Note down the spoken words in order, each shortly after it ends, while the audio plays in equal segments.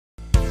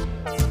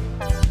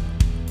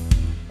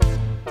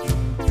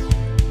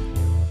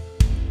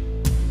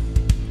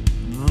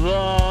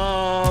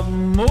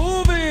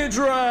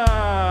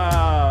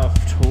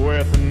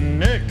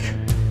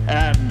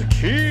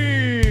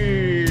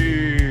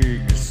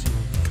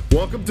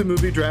Welcome to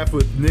Movie Draft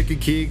with Nick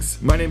and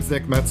Keegs. My name's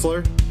Nick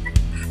Metzler.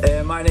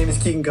 And my name is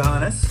Keegan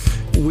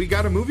Kahanis. We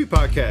got a movie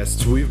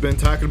podcast. We've been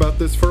talking about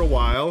this for a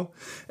while.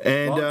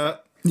 And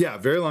yeah,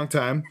 very long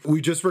time.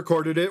 We just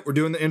recorded it. We're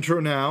doing the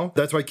intro now.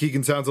 That's why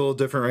Keegan sounds a little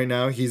different right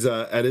now. He's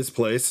at his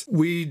place.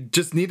 We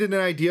just needed an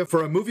idea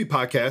for a movie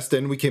podcast,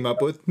 and we came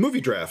up with Movie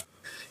Draft.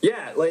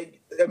 Yeah,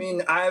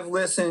 I've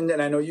listened,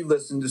 and I know you've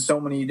listened to so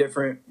many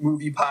different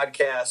movie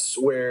podcasts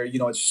where,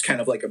 it's just kind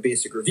of like a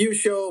basic review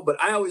show,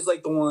 but I always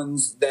like the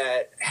ones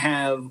that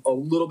have a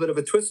little bit of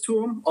a twist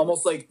to them,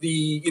 almost like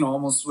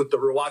almost with the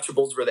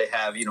rewatchables where they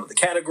have, the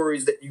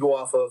categories that you go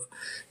off of.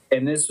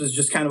 And this was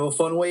just kind of a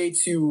fun way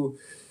to,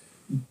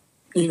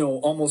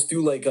 almost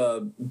do like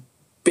a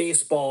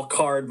baseball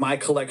card, my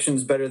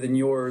collection's better than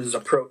yours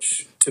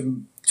approach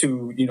to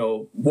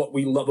what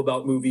we love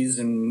about movies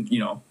and,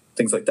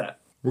 things like that.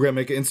 We're going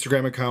to make an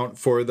Instagram account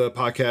for the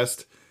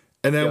podcast,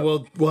 and then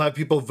we'll have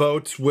people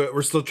vote.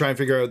 We're still trying to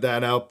figure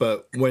that out,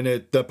 but when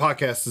the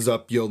podcast is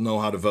up, you'll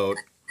know how to vote.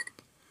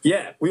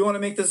 Yeah, we want to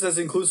make this as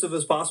inclusive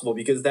as possible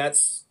because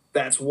that's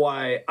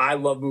why I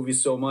love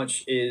movies so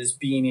much, is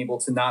being able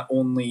to not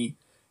only,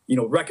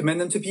 recommend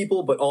them to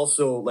people, but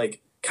also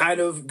like kind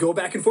of go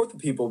back and forth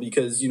with people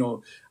because,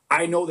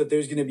 I know that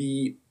there's going to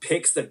be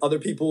picks that other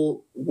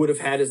people would have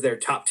had as their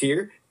top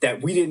tier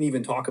that we didn't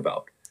even talk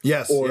about.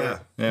 Yes, or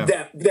yeah.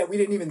 that we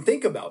didn't even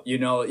think about,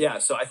 Yeah,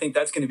 so I think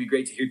that's going to be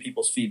great to hear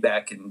people's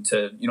feedback and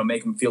to,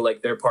 make them feel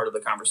like they're part of the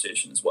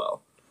conversation as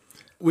well.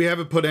 We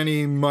haven't put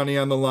any money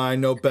on the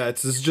line, no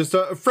bets. This is just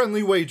a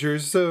friendly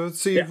wagers. So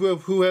let's see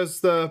who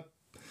has the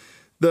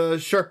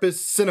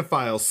sharpest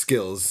cinephile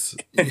skills.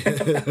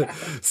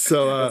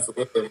 So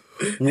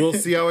we'll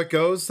see how it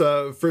goes.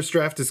 First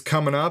draft is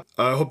coming up.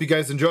 I hope you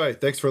guys enjoy.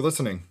 Thanks for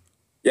listening.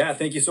 Yeah,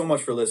 thank you so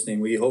much for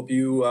listening. We hope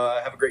you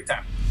have a great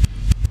time.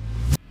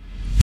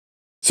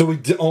 So we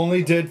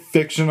only did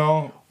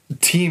fictional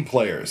team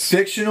players.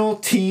 Fictional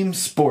team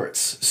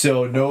sports.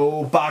 So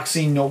no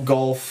boxing, no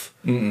golf,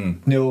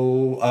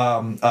 no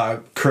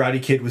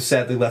Karate Kid was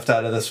sadly left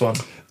out of this one.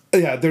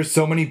 Yeah, there's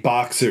so many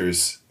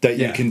boxers that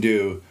you can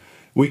do.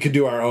 We could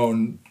do our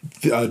own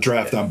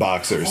draft on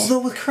boxers.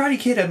 Although with Karate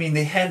Kid,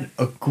 they had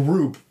a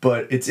group,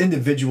 but it's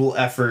individual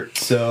effort,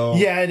 so...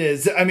 Yeah, it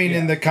is.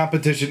 In the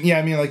competition,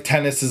 like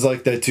tennis is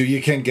like that too. You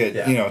can get,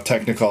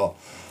 technical.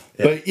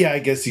 Yeah. But yeah, I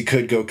guess you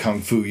could go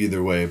kung fu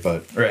either way,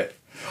 but... Right.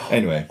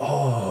 Anyway.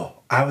 Oh,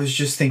 I was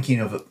just thinking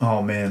of...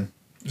 Oh, man.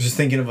 I was just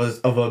thinking of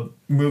a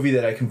movie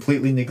that I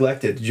completely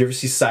neglected. Did you ever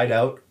see Side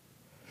Out?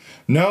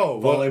 No.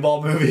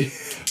 Volleyball movie?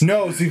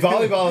 No, see,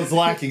 volleyball is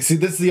lacking. See,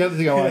 this is the other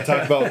thing I want to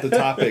talk about with the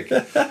topic.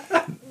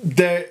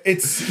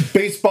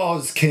 Baseball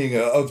is king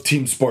of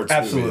team sports.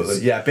 Absolutely.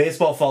 Movies. Yeah,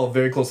 baseball followed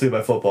very closely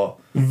by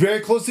football. Very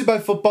closely by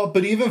football,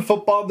 but even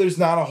football, there's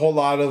not a whole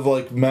lot of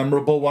like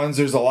memorable ones.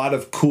 There's a lot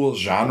of cool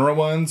genre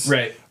ones.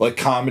 Right. Like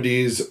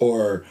comedies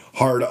or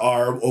hard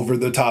R, over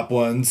the top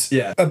ones.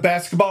 Yeah.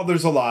 Basketball,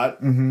 there's a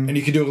lot. Mm-hmm. And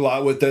you can do a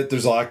lot with it.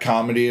 There's a lot of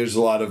comedy. There's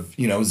a lot of,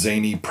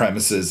 zany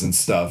premises and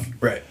stuff.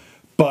 Right.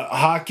 But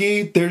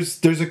hockey,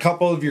 there's a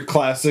couple of your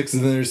classics,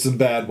 and then there's some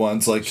bad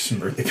ones, like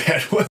some really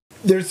bad ones.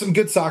 There's some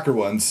good soccer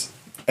ones,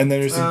 and then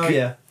there's some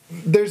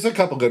there's a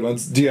couple good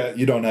ones.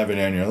 You don't have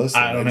any on your list?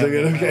 I don't have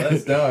any on my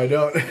list. No, I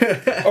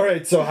don't. All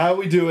right, so how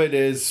we do it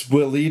is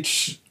we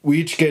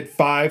each get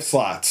 5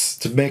 slots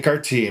to make our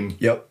team.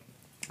 Yep.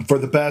 For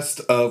the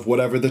best of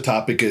whatever the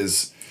topic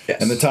is. Yes.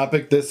 And the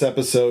topic this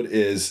episode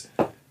is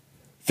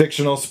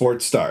fictional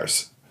sports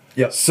stars.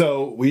 Yep.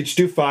 So we each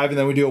do 5, and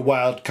then we do a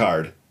wild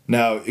card.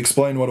 Now,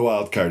 explain what a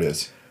wild card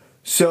is.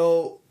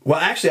 So,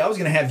 actually, I was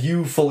going to have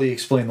you fully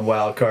explain the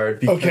wild card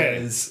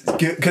because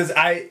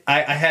I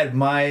had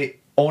my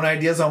own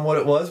ideas on what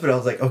it was, but I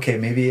was like, okay,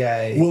 maybe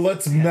I... Well,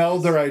 let's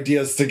meld our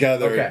ideas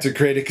together to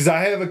create it, because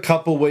I have a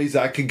couple ways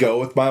I could go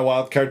with my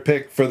wild card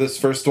pick for this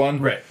first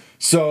one. Right.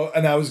 So,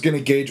 and I was going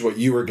to gauge what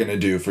you were going to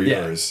do for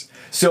yours.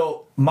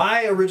 So,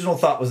 my original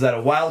thought was that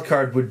a wild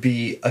card would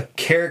be a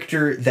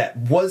character that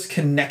was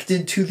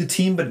connected to the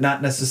team, but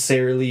not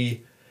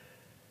necessarily...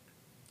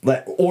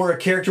 or a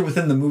character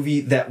within the movie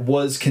that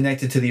was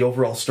connected to the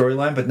overall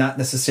storyline, but not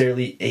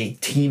necessarily a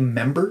team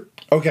member.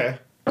 Okay.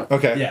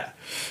 Yeah.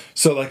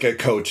 So like a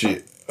coach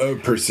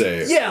per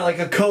se. Yeah, like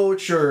a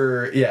coach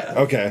or... Yeah.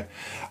 Okay.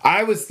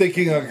 I was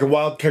thinking like a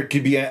wild card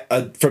could be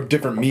from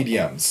different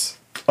mediums.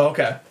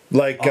 Okay.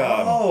 Like...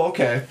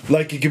 okay.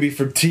 Like it could be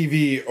from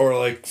TV or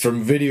like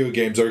from video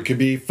games, or it could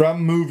be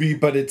from movie,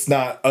 but it's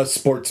not a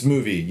sports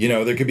movie.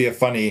 There could be a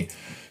funny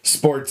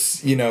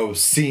sports,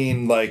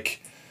 scene like...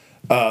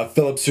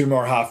 Philip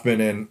Seymour Hoffman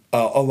in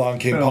Along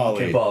Came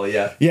Polly.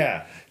 Yeah.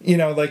 Yeah.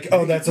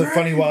 That's a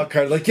funny wild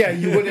card. Like, yeah,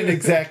 you wouldn't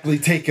exactly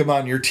take him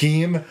on your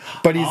team,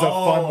 but he's a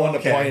fun one to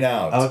point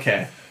out.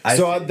 Okay.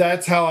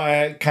 That's how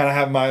I kind of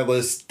have my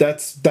list.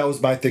 That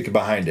was my thinking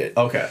behind it.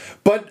 Okay.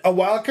 But a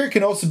wild card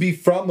can also be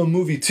from a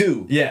movie,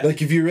 too. Yeah.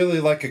 Like, if you really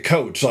like a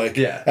coach, like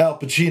Al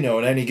Pacino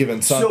in Any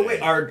Given Sunday. So,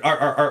 wait,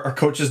 are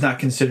coaches not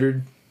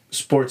considered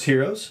sports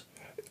heroes?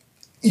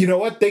 You know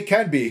what? They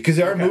can be, because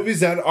there are movies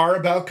that are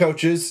about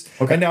coaches,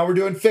 and now we're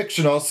doing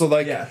fictional. So,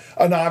 like,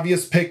 an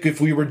obvious pick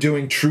if we were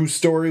doing true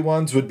story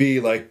ones would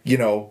be, like, you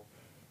know,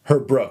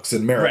 Herb Brooks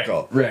and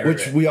Miracle,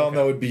 which we all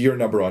know would be your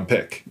number one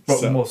pick. Well,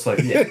 so. most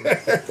likely, yeah,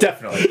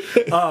 definitely.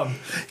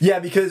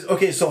 Because,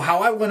 okay, so how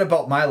I went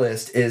about my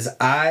list is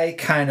I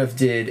kind of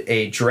did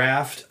a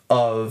draft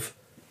of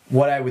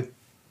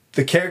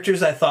the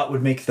characters I thought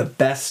would make the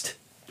best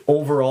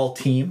overall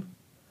team.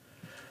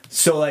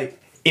 So, like,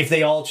 if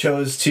they all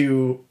chose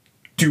to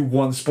do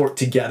one sport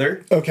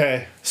together.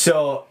 Okay.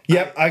 So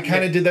yep, I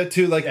kind of did that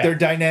too. Like their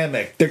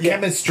dynamic, their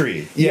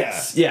chemistry.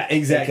 Yes. Yeah.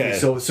 Exactly.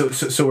 Okay.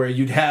 So where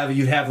you'd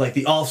have like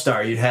the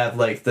all-star, you'd have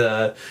like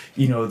the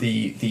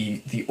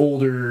the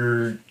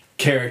older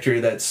character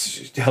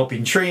that's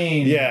helping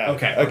train. Yeah.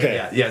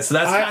 Okay. Yeah. So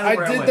that's kind of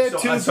where I went. That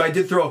too. So I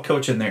did throw a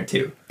coach in there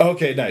too.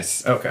 Okay.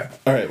 Nice. Okay.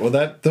 All right. Well,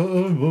 that. Yeah,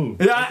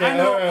 okay. I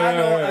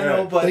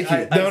know. But thank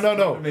you.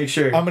 No. Make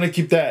sure. I'm gonna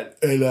keep that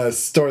and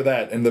store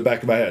that in the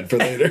back of my head for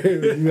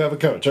later. You have a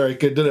coach. All right.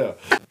 Good to know.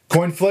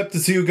 Coin flip to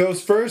see who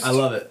goes first. I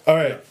love it. All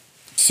right.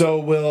 So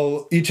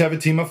we'll each have a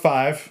team of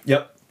 5.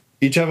 Yep.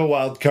 Each have a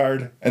wild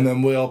card, and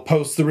then we'll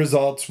post the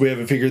results. We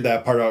haven't figured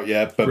that part out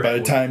yet, but by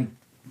the time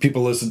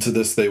people listen to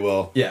this, they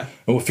will. Yeah.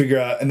 And we'll figure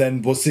out, and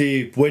then we'll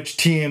see which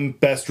team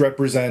best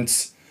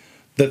represents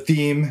the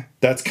theme.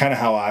 That's kind of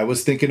how I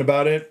was thinking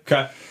about it.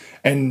 Okay.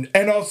 And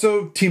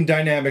also team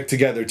dynamic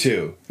together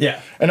too.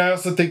 Yeah. And I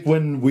also think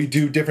when we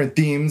do different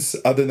themes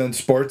other than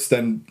sports,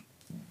 then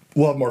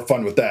we'll have more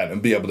fun with that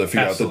and be able to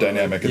figure out the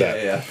dynamic of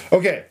that. Yeah.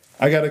 Okay.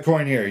 I got a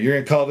coin here. You're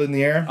going to call it in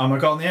the air? I'm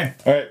going to call it in the air.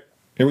 All right.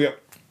 Here we go.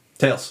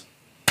 Tails.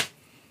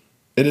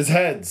 It is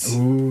heads.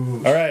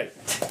 Ooh. All right.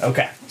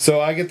 Okay. So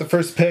I get the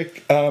first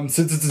pick. Since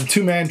it's a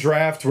 2-man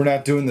draft, we're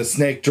not doing the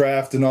snake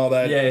draft and all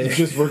that. Yeah. It's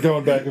just we're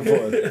going back and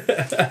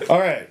forth. All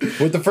right.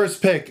 With the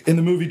first pick in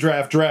the movie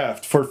draft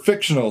for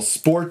fictional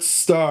sports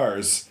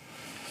stars,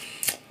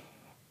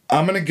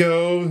 I'm going to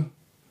go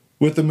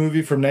with the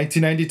movie from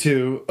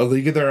 1992, A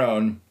League of Their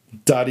Own,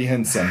 Dottie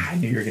Hinson. I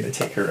knew you were going to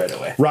take her right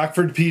away.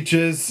 Rockford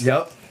Peaches.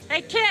 Yep.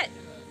 Hey, Kit.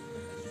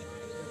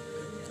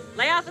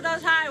 Lay off of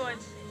those high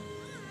ones.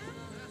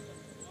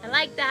 I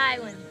like the high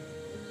ones.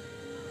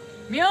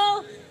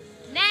 Mule.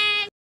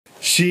 Nang.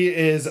 She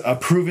is a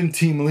proven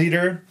team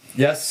leader.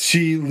 Yes.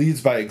 She leads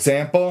by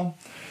example.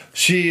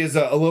 She is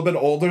a little bit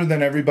older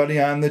than everybody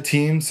on the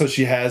team, so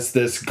she has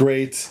this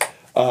great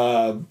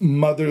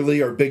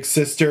motherly or big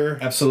sister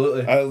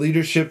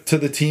leadership to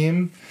the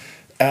team.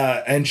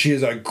 And she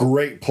is a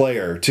great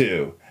player,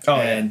 too. Oh,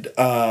 and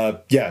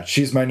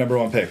she's my number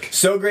one pick.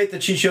 So great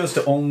that she chose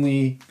to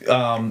only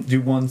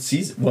do one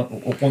season.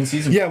 One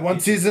season. Yeah, one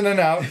season and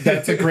out.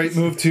 That's a great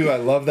move too. I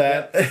love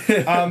that.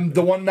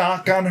 The one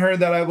knock on her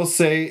that I will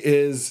say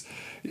is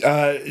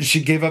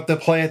she gave up the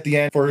play at the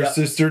end for her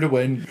sister to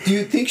win. Do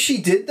you think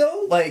she did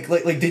though? Like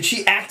did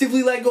she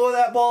actively let go of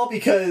that ball?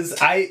 Because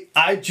I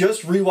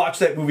just rewatched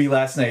that movie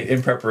last night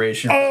in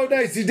preparation. Oh,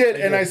 nice, you did,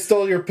 and I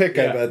stole your pick.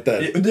 I bet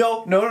that.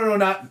 No,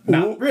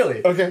 not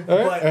really. Okay,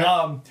 all right,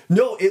 but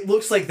no, it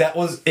looks like that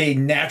was a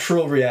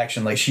natural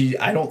reaction. Like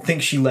I don't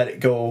think she let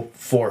it go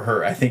for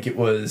her. I think it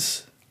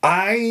was.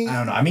 I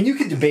don't know. I mean, you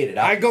can debate it.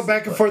 I go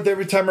back and forth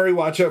every time I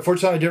rewatch it.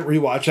 Fortunately, I didn't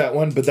rewatch that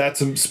one, but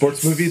that's a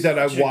sports movie that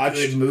I watched.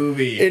 Good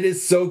movie. It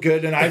is so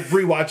good, and I've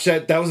rewatched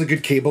that. That was a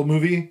good cable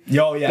movie.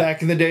 Oh yeah.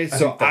 Back in the day,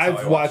 so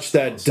I've watched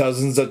that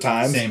dozens of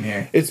times. Same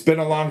here. It's been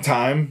a long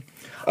time.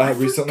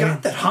 Recently, I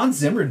forgot that Hans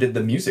Zimmer did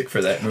the music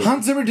for that movie.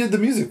 Hans Zimmer did the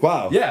music.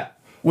 Wow. Yeah.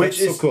 Which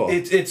That's is so cool.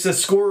 It's a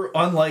score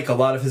unlike a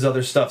lot of his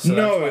other stuff. So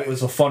that's why it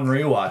was a fun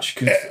rewatch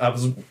because I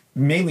was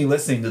mainly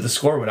listening to the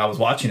score when I was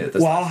watching it.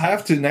 I'll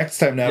have to next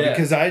time now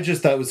because I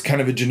just thought it was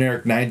kind of a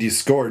generic 90s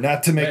score.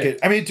 Not to make it...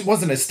 I mean, it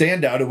wasn't a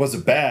standout. It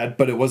wasn't bad,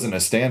 but it wasn't a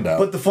standout.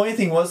 But the funny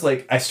thing was,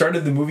 like, I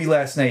started the movie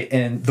last night,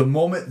 and the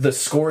moment the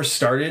score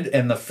started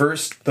and the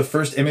first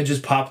images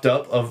popped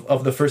up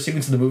of the first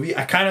sequence of the movie,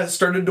 I kind of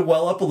started to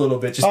well up a little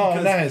bit. Just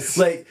because, nice.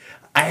 Like,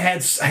 I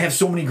have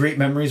so many great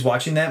memories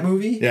watching that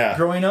movie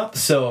growing up.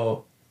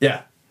 So,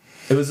 yeah.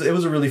 It was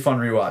a really fun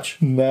rewatch.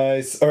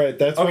 Nice. All right,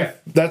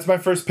 that's my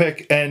first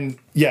pick, and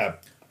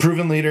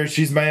proven leader.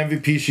 She's my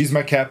MVP. She's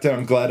my captain.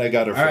 I'm glad I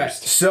got her first. All right,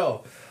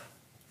 so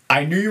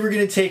I knew you were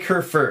going to take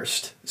her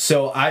first,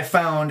 so I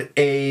found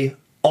a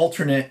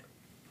alternate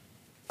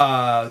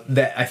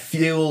that I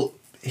feel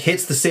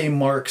hits the same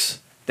marks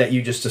that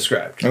you just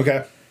described.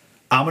 Okay.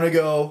 I'm going to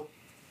go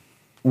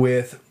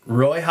with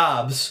Roy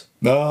Hobbs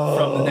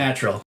from The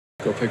Natural.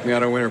 Go pick me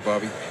out a winner,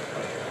 Bobby.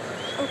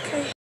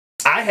 Okay.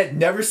 I had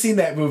never seen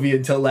that movie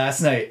until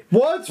last night.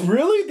 What?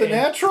 Really? The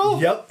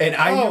Natural? Yep. And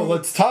I knew,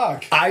 let's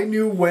talk. I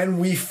knew when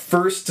we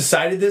first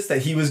decided this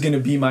that he was going to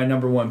be my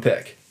number one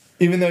pick.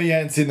 Even though you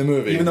hadn't seen the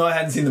movie? Even though I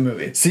hadn't seen the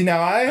movie. See,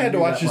 now I had to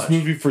watch this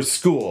movie for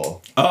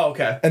school. Oh,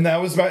 okay. And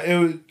that was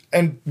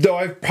and though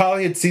I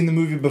probably had seen the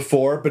movie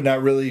before, but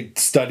not really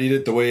studied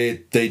it the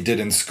way they did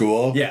in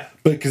school. Yeah.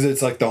 Because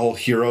it's like the whole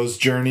hero's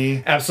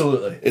journey.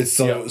 Absolutely. It's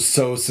so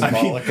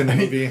symbolic in the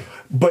movie.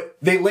 But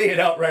they lay it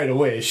out right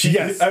away.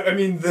 Yes. I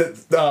mean,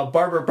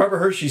 Barbara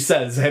Hershey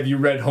says, "Have you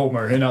read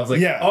Homer?" And I was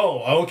like, Yeah.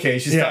 "Oh, okay."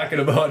 She's talking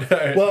about.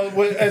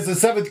 Well, as a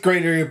 7th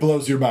grader, it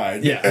blows your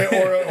mind.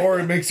 Yeah. or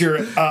it makes your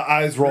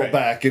eyes roll Right.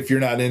 back if you're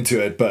not into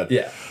it. But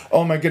Yeah.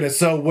 Oh my goodness.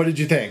 So what did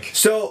you think?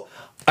 So,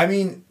 I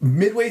mean,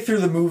 midway through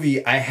the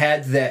movie, I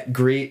had that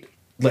great,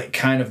 like,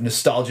 kind of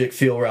nostalgic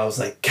feel where I was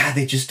like, God,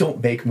 they just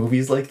don't make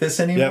movies like this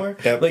anymore.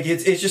 Yep. Like,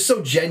 it's just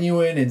so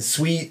genuine and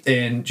sweet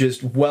and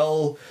just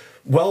well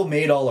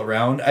made all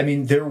around. I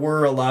mean, there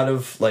were a lot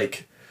of,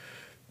 like,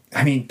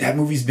 I mean, that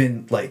movie's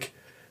been, like,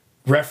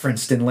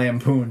 referenced and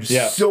lampooned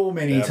so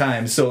many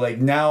times. So, like,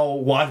 now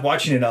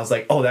watching it, I was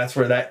like, oh, that's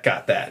where that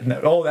got that. And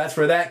oh, that's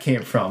where that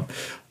came from.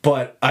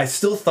 But I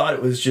still thought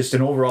it was just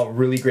an overall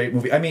really great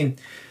movie. I mean,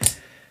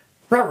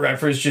 Robert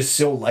Redford is just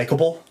so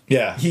likable.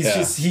 Yeah, he's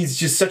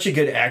just such a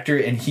good actor,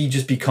 and he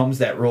just becomes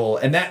that role.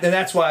 And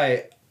that's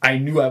why I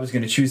knew I was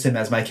going to choose him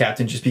as my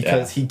captain, just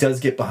because he does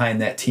get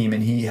behind that team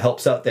and he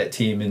helps out that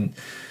team. And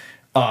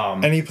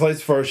he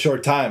plays for a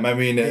short time. I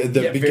mean,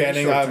 the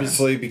beginning,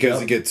 obviously,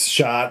 because he gets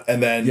shot,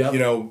 and then, you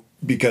know,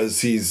 because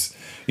he's,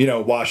 you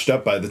know, washed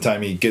up by the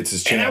time he gets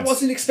his chance. And I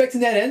wasn't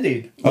expecting that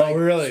ending. Like, oh,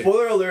 really?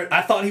 Spoiler alert,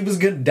 I thought he was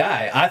going to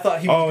die. I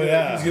thought he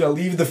was going to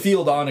leave the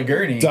field on a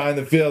gurney. Die in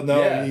the field.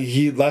 No,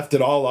 he left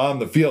it all on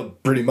the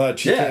field, pretty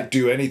much. He can't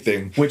do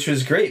anything. Which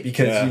was great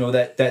because, you know,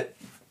 that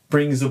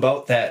brings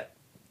about that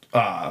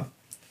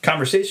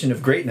conversation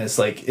of greatness.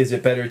 Like, is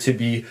it better to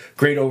be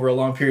great over a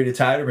long period of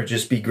time or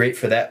just be great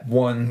for that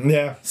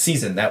one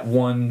season, that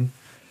one,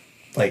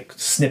 like,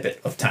 snippet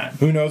of time?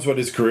 Who knows what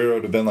his career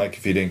would have been like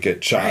if he didn't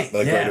get shot? Right.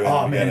 Like, Yeah. right away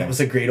Oh man, it was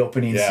a great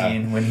opening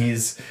scene when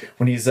he's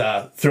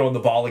throwing the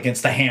ball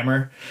against the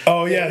hammer.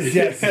 Oh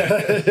yes.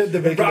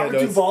 Robert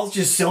Duvall's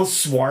just so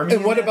swarmy.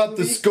 And what about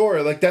the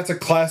score? Like, that's a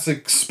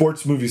classic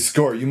sports movie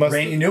score. You must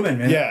Randy Newman,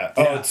 man. Yeah.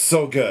 Oh, it's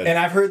so good. And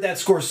I've heard that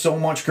score so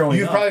much growing up.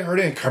 You've probably heard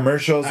it in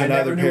commercials and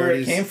other parodies. I never knew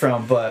where it came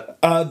from, but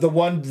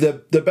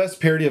the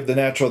best parody of The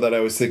Natural that I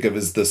always think of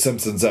is the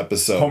Simpsons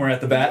episode. Homer at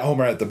the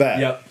Bat.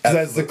 Yep.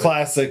 That's the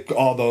classic.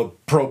 All the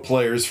pro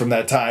players from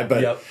that time,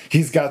 but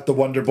he's got the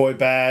Wonder Boy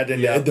bat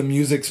and the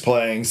music's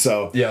playing.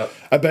 So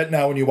I bet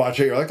now when you watch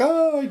it, you're like,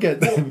 oh, I get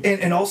that.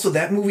 And also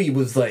that movie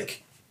was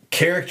like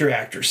character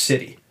actor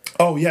city.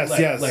 Oh yes,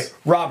 like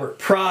Robert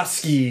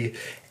Prosky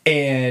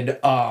and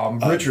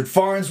Richard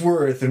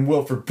Farnsworth and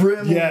Wilford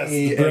Brimley. Yes,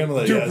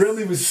 Brimley.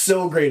 Brimley was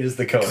so great as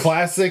the coach.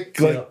 Classic,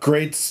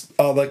 great,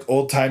 like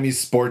old timey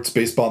sports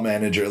baseball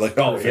manager. Like,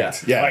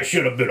 perfect. Yeah. I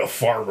should have been a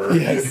farmer.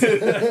 Yes.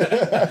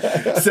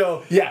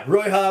 So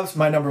Roy Hobbs,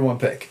 my number one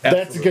pick.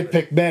 Absolutely. That's a good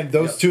pick, man.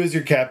 Those two as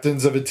your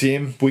captains of a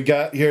team. We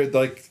got here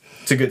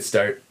it's a good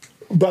start.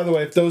 By the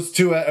way, if those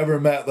two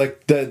ever met,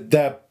 like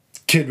their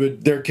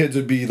kids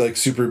would be like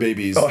super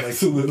babies. Oh,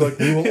 absolutely. Like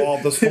rule all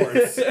the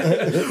sports.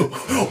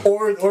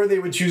 or they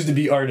would choose to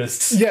be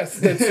artists. Yes,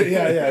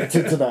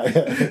 tonight.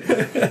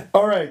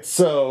 All right,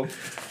 so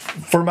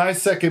for my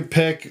second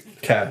pick,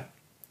 I'm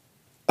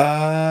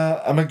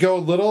gonna go a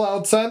little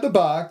outside the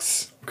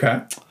box.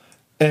 Okay.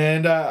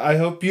 And I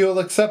hope you'll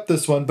accept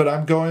this one, but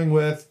I'm going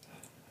with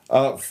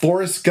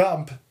Forrest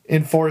Gump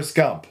in Forrest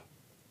Gump.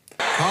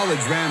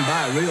 College ran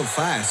by real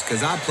fast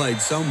because I played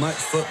so much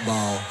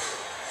football.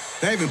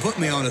 They even put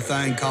me on a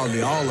thing called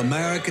the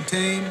All-America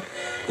team,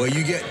 where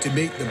you get to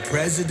meet the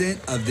President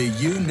of the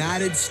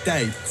United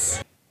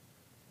States.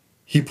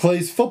 He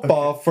plays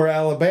football for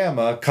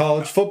Alabama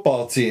college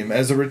football team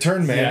as a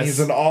return man. Yes. He's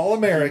an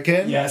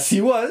All-American. Yes,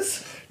 he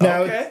was.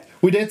 Now,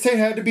 we didn't say it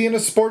had to be in a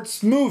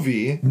sports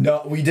movie.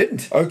 No, we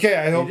didn't. Okay,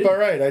 I hope. All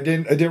right, I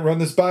didn't run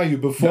this by you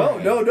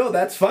before. No,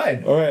 that's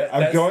fine. All right,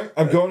 I'm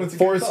going with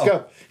Forrest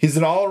Gump. He's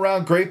an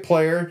all-around great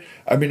player.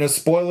 I mean, a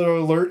spoiler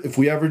alert: if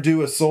we ever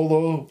do a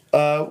solo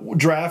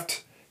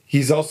draft,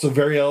 he's also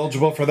very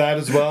eligible for that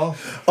as well.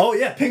 Oh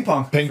yeah, ping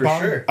pong.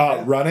 Sure.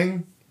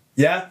 Running.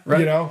 Yeah, right.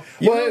 You know,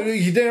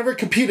 he never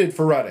competed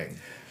for running.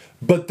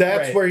 But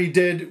that's where he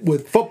did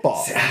with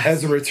football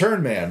as a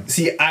return man.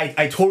 See,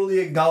 I totally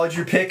acknowledge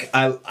your pick.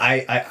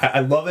 I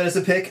love it as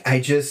a pick.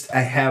 I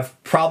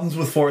have problems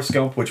with Forrest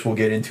Gump, which we'll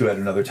get into at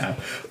another time.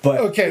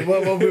 But okay,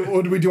 well,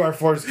 when we do our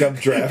Forrest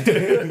Gump draft,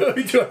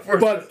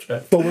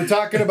 but we're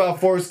talking about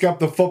Forrest Gump,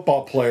 the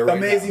football player.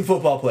 Amazing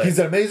football player. He's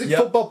an amazing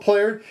football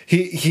player.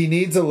 He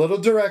needs a little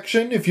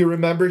direction. If you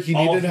remember, he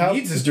needed help. All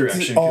he needs is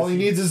direction. All he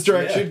needs is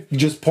direction. You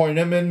just point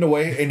him in the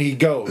way, and he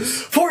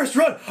goes. Forrest,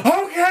 run!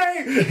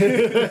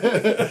 Okay.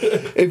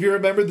 If you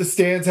remember, the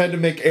stands had to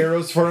make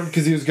arrows for him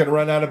because he was going to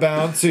run out of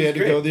bounds, so he had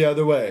to go the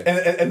other way.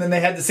 And then they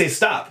had to say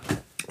stop.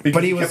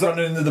 But he was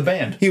running into the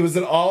band. He was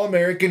an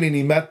All-American, and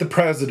he met the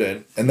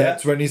president, and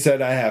that's when he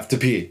said, I have to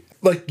pee.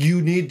 Like,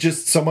 you need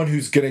just someone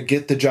who's going to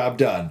get the job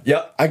done.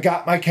 Yep. I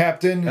got my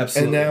captain,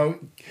 Absolutely. And now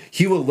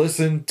he will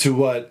listen to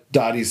what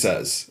Dottie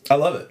says. I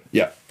love it.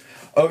 Yeah.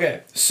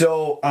 Okay,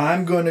 so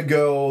I'm going to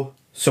go...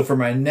 So for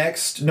my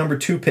next number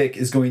 2 pick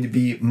is going to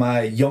be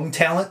my young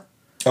talent.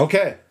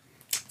 Okay.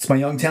 It's my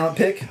young talent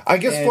pick. I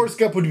guess And- Forrest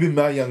Gump would be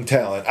my young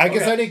talent. I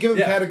guess Okay. I didn't give him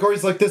Yeah.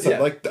 categories like this. Yeah.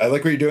 I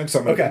like what you're doing, so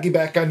I'm gonna Okay.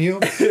 piggyback on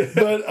you.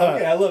 But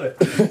Okay, I love it.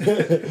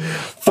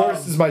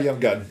 Forrest is my young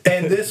gun.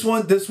 And this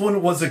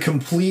one was a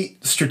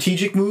complete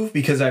strategic move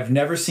because I've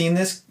never seen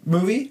this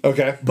movie.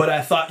 Okay. But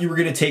I thought you were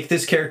going to take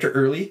this character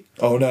early.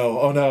 Oh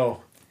no.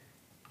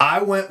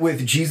 I went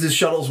with Jesus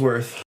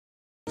Shuttlesworth.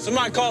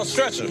 Somebody call a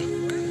stretcher.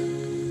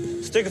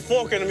 Stick a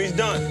fork in him, he's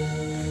done.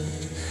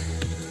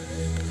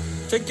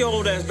 Take your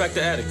old ass back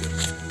to Attica.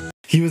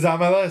 He was on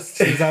my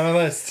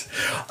list.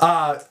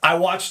 I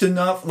watched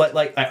enough,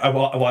 I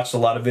watched a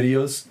lot of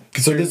videos.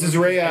 So this is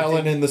Ray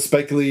Allen in the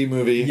Spike Lee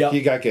movie. Yep.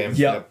 He got game.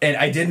 Yep. And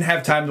I didn't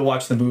have time to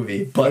watch the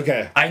movie, but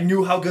Okay. I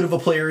knew how good of a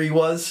player he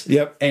was.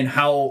 Yep. And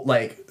how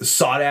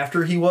sought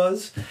after he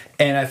was,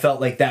 and I felt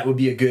like that would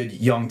be a good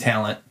young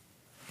talent.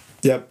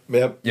 Yep.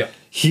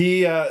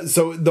 He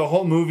so the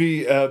whole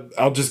movie.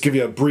 I'll just give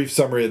you a brief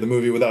summary of the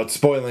movie without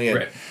spoiling it.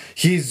 Right.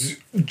 He's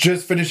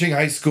just finishing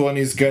high school and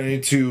he's going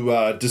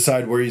to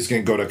decide where he's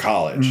going to go to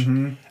college,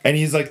 and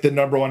he's like the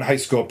number one high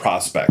school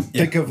prospect.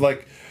 Yeah. Think of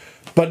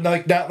but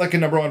not like a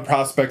number one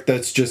prospect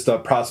that's just a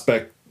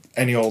prospect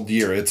any old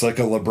year. It's like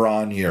a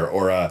LeBron year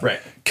or a Right.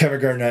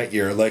 Kevin Garnett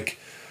year. Like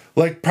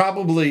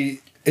probably.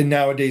 And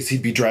nowadays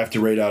he'd be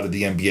drafted right out of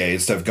the NBA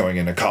instead of going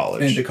into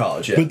college.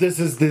 Yeah. But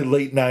this is the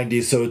late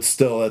 '90s, so it's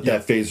still at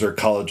that phase where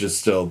college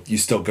is you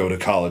still go to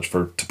college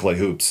to play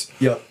hoops.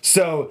 Yep.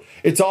 So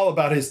it's all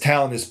about his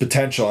talent, his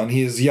potential, and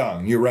he is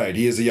young. You're right.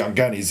 He is a young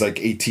gun. He's like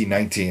 18,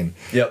 19.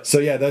 Yep. So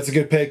yeah, that's a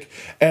good pick.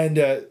 And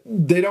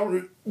they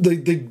don't.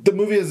 The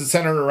movie is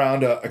centered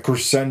around a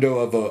crescendo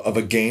of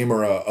a game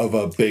or of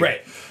a big.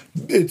 Right.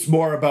 It's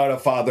more about a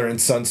father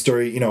and son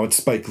story. It's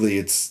Spike Lee.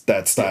 It's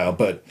that style.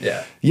 But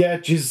yeah,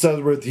 Jesus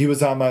Shuttlesworth. He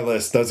was on my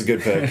list. That's a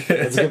good pick.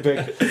 That's a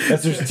good pick.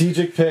 That's a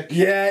strategic pick.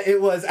 Yeah,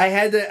 it was. I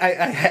had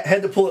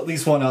to pull at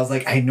least one. I was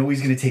like, I know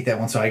he's going to take that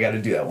one, so I got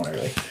to do that one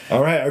early.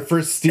 All right, our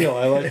first steal.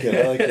 I like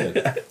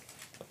it.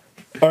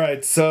 All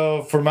right,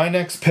 so for my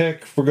next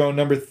pick, we're going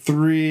number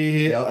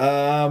 3.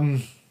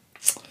 Yep.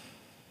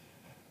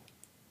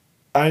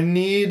 I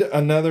need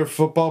another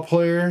football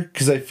player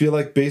because I feel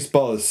like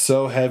baseball is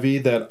so heavy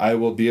that I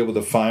will be able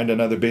to find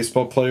another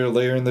baseball player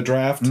later in the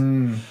draft.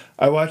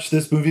 I watched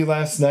this movie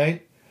last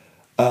night.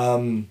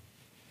 The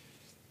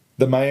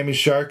Miami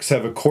Sharks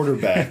have a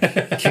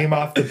quarterback came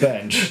off the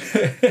bench.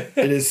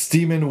 It is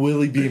Steamin'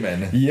 Willie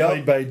Beeman,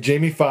 played by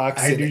Jamie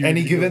Foxx in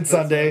Any Given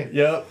Sunday.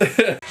 Yep.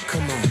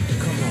 Come on.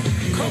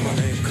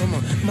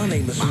 My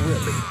name is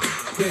Willie.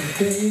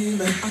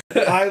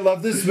 I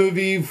love this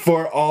movie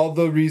for all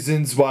the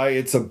reasons why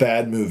it's a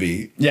bad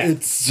movie. Yeah.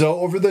 It's so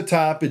over the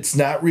top. It's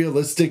not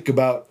realistic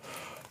about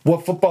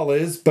what football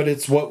is, but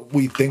it's what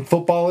we think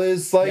football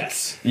is like.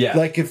 Yes. Yeah.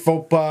 Like if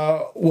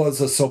football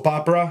was a soap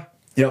opera,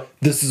 Yep.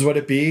 this is what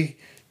it'd be.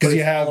 Because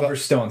you have Oliver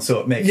Stone, so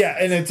it makes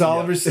and it's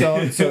Oliver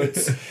Stone, so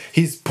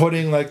he's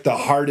putting like the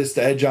hardest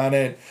edge on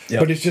it,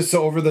 but it's just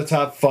so over the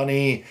top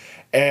funny.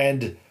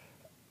 And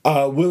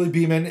Willie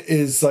Beeman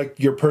is like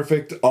your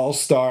perfect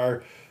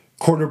all-star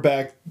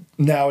quarterback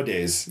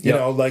nowadays. You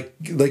know, like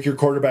your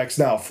quarterbacks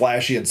now,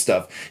 flashy and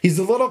stuff. He's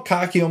a little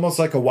cocky, almost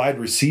like a wide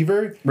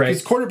receiver. Right.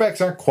 His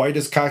quarterbacks aren't quite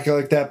as cocky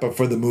like that, but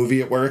for the movie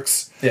it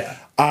works. Yeah.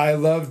 I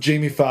love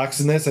Jamie Foxx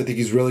in this. I think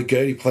he's really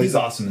good. He plays He's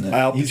awesome in that.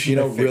 Al He's my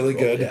Pacino, favorite really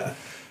role, good. yeah.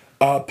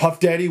 Puff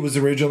Daddy was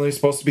originally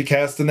supposed to be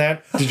cast in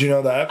that. Did you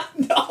know that?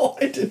 No,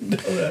 I didn't know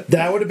that.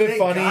 That would have been Thank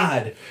funny.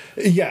 God.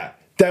 Yeah,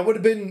 that would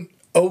have been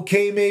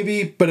okay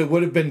maybe, but it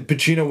would have been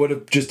Pacino would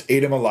have just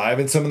ate him alive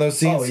in some of those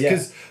scenes. Oh, yeah.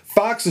 Because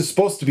Fox is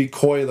supposed to be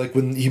coy, like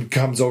when he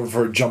comes over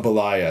for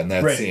jambalaya in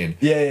that Right. scene.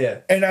 Yeah.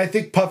 And I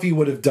think Puffy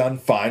would have done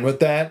fine with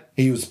that.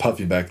 He was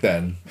Puffy back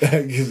then.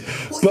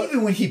 Well,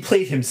 even when he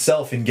played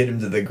himself and Get Him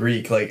to the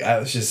Greek, I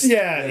was just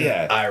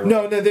Yeah.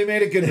 No, they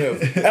made a good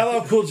move.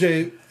 LL Cool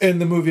J in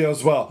the movie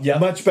as well. Yeah.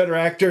 Much better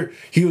actor.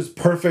 He was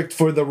perfect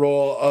for the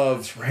role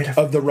of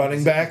the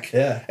running back.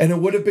 Yeah. And it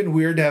would have been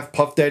weird to have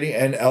Puff Daddy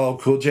and LL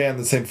Cool J on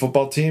the same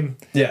football team.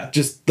 Yeah.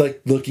 Just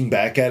like looking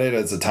back at it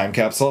as a time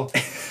capsule.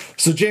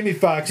 So Jamie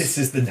Foxx. This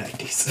is the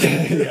 90s.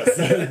 Yes,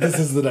 this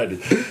is the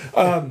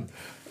 90s.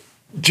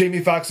 Jamie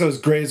Foxx was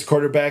great as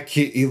quarterback.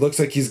 He looks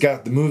like he's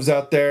got the moves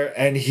out there,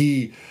 and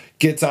he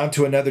gets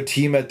onto another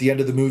team at the end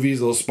of the movie. A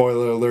little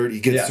spoiler alert. He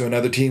gets to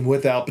another team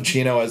with Al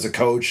Pacino as a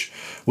coach,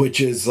 which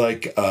is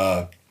like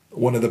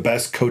one of the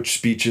best coach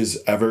speeches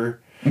ever.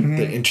 Mm-hmm.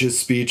 The Inches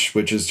speech,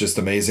 which is just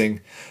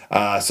amazing.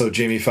 So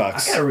Jamie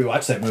Foxx. I gotta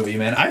rewatch that movie,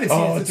 man. I haven't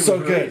seen it since it's so it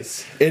was good.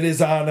 released. It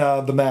is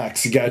on the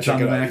Max. You gotta check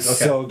on it the out. Max?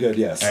 It's Okay. so good.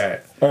 Yes. All right.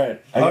 All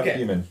right. I got Okay.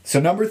 Beeman. So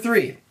number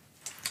 3.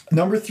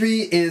 Number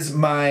 3 is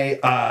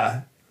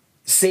my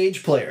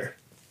Sage player.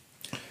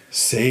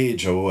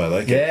 Sage. Oh, I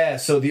like it. Yeah,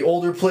 so the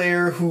older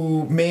player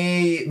who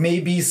may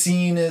be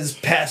seen as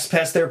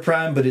past their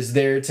prime, but is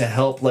there to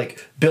help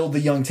build the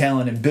young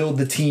talent and build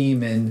the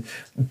team and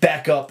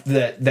back up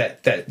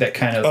that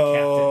kind of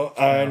Oh,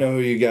 captain. I know who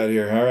you got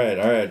here. All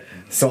right.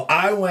 So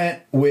I went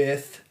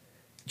with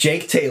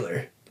Jake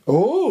Taylor,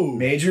 Oh,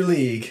 Major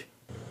League.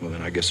 Well,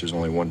 then I guess there's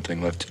only one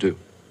thing left to do.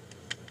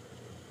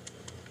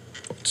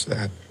 What's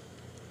that?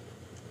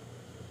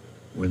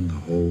 win the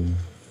whole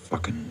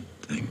fucking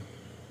thing.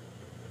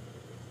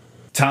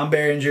 Tom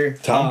Berenger.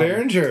 Tom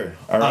Berenger.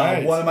 All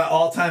right. One of my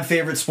all-time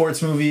favorite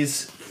sports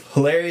movies.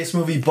 Hilarious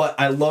movie, but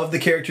I love the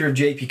character of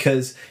Jake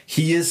because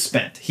he is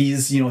spent.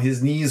 He's,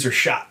 his knees are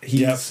shot.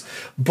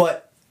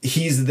 But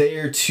he's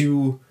there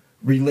to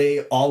relay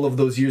all of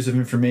those years of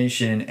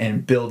information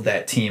and build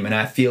that team. And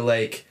I feel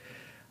like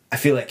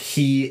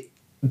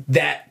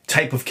that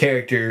type of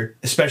character,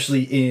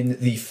 especially in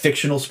the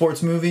fictional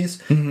sports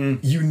movies,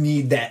 you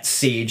need that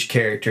sage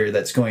character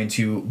that's going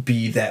to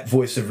be that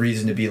voice of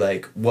reason to be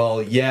like,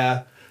 well,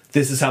 yeah,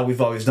 this is how we've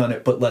always done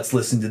it, but let's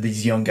listen to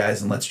these young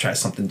guys and let's try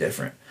something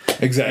different.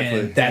 Exactly.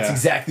 And that's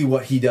exactly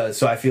what he does.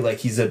 So I feel like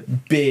he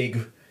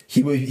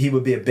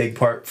would be a big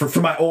part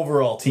for my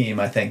overall team.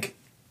 I think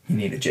you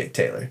need a Jake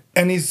Taylor.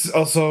 And he's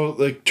also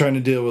like trying to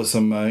deal with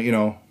some,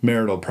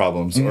 marital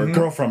problems or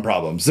girlfriend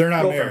problems. They're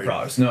not married.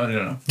 Problems.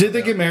 No. Did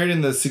they get married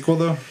in the sequel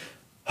though?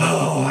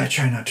 Oh, I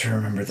try not to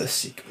remember the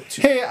sequel.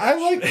 Hey, I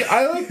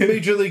like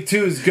Major League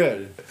 2 is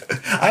good.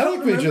 I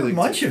like Major League 2.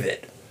 Much of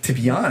it, to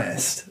be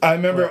honest. I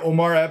remember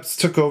Omar Epps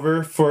took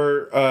over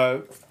for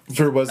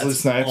Wesley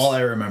Snipes. All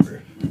I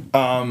remember.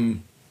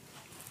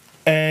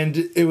 And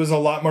it was a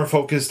lot more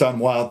focused on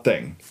Wild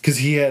Thing because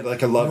he had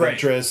like a love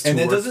interest. And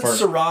then doesn't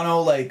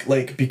Serrano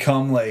like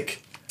become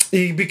like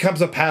he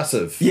becomes a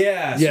passive?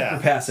 Yeah, super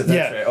passive.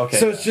 That's right. Okay.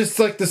 So it's just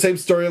like the same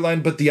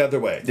storyline, but the other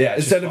way. Yeah.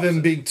 Instead of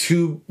him being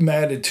too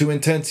mad and too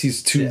intense,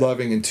 he's too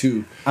loving and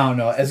too. I don't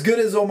know. As good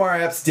as Omar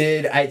Epps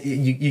did,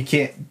 you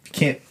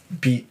can't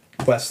beat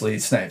Wesley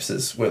Snipes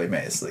as Willie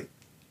Mays. Like.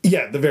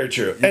 Yeah, very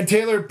true. And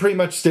Taylor pretty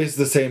much stays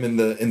the same in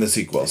the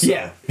sequel.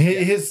 So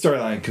his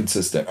storyline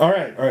consistent. All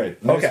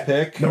right. Nice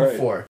pick. Number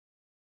 4.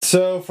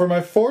 So for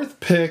my 4th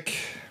pick,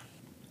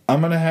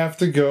 I'm gonna have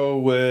to go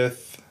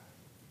with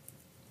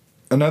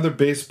another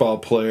baseball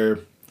player,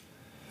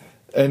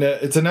 and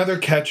it's another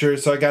catcher.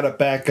 So I got a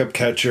backup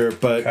catcher,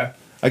 but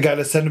I got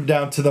to send him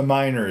down to the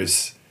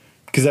minors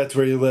because that's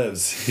where he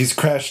lives. He's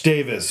Crash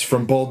Davis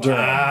from Bull Durham.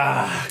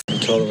 I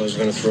told him I was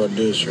gonna throw a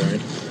deuce,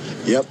 right?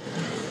 Yep.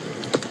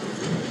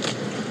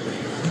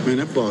 Man,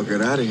 that ball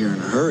got out of here in a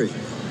hurry.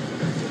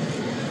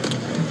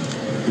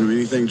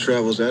 Anything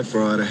travels that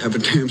far, I ought to have a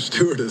damn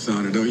stewardess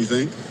on it, don't you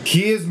think?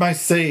 He is my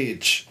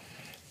sage.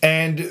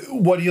 And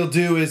what he'll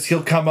do is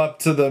he'll come up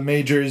to the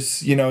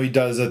majors, he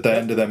does at the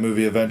end of that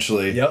movie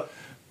eventually. Yep.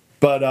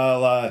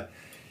 But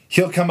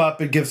he'll come up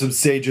and give some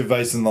sage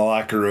advice in the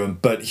locker room,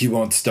 but he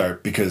won't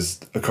start because,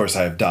 of course,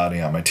 I have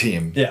Dottie on my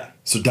team. Yeah.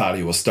 So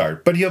Dottie will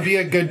start. But he'll be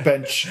a good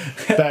bench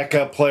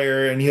backup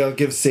player, and he'll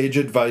give sage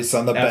advice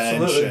on the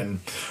bench and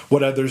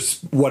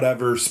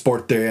whatever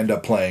sport they end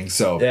up playing.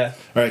 So, all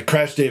right,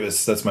 Crash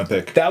Davis, that's my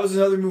pick. That was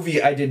another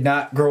movie I did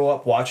not grow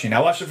up watching.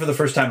 I watched it for the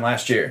first time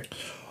last year.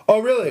 Oh,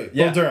 really?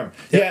 Yeah. Bull Durham.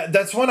 Yeah,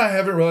 that's one I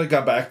haven't really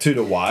got back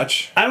to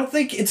watch. I don't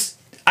think it's...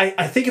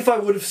 I think if I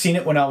would have seen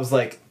it when I was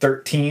like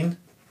 13,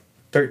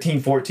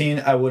 14,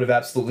 I would have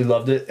absolutely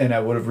loved it, and I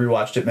would have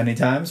rewatched it many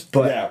times.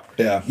 But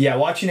yeah,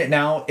 watching it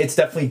now, it's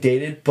definitely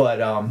dated.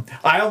 But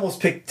I almost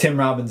picked Tim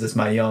Robbins as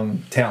my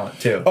young talent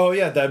too. Oh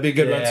yeah, that'd be a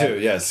good one too.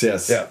 Yes.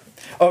 Yeah.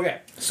 Okay,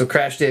 so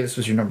Crash Davis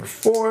was your number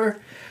 4.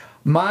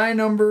 My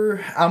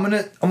number, I'm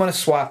gonna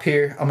swap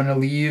here. I'm gonna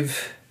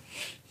leave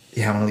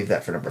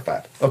that for number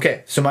 5.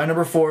 Okay, so my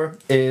number 4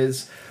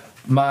 is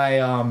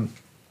my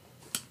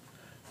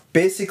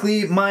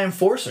basically my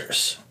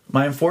enforcers.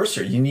 My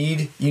enforcer. You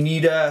need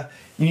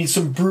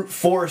some brute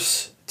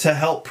force to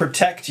help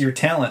protect your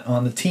talent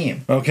on the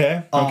team.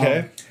 Okay.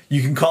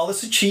 You can call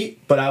this a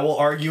cheat, but I will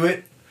argue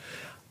it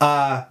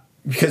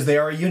because they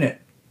are a unit.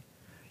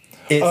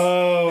 It's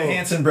the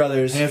Hanson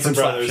brothers from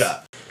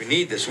Slapshot. We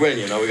need this win,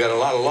 we got a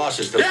lot of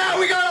losses. Yeah,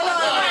 we got a lot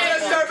of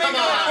losses.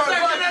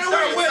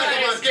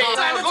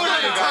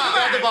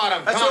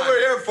 That's what we're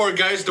here for,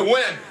 guys, to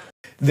win.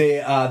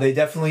 They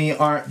definitely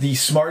aren't the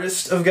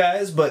smartest of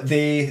guys, but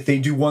they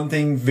do one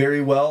thing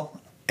very well,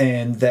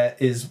 and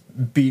that is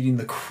beating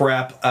the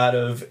crap out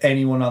of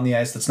anyone on the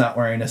ice that's not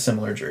wearing a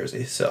similar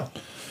jersey. So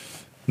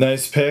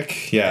nice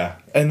pick, yeah.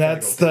 And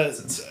that's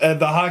the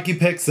hockey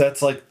picks.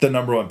 That's like the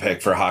number 1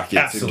 pick for hockey.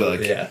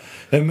 Absolutely, yeah.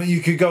 And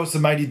you could go with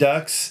some Mighty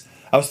Ducks.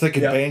 I was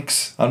thinking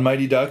Banks on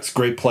Mighty Ducks,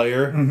 great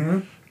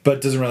player,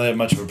 but doesn't really have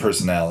much of a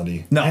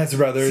personality. No, Hanson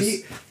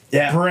Brothers.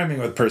 Brimming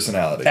with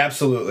personality.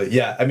 Absolutely,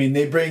 yeah. I mean,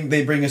 they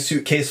bring a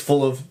suitcase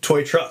full of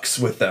toy trucks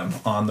with them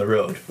on the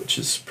road, which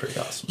is pretty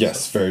awesome.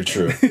 Yes, very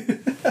true.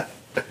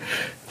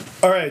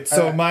 All right,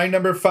 so my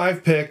number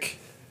 5 pick.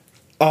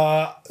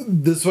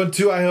 This one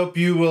too. I hope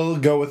you will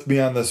go with me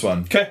on this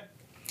one. Okay.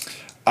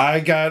 I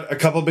got a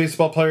couple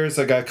baseball players.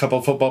 I got a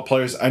couple football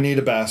players. I need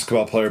a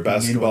basketball player.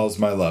 Basketball is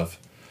my love.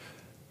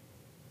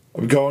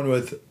 I'm going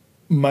with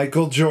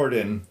Michael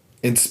Jordan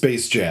in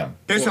Space Jam.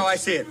 Here's how I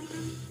see it.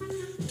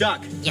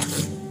 Duck. Yeah.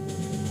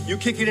 You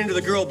kick it into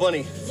the girl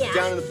bunny. Yeah.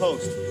 Down in the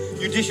post.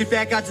 You dish it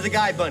back out to the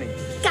guy bunny.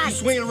 Got you it.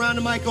 swing it around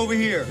the mic over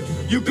here.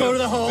 You go to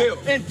the hole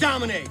and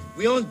dominate.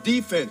 We on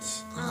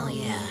defense. Oh,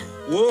 yeah.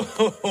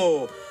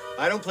 Whoa.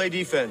 I don't play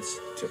defense.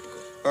 Typical.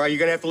 All right, you're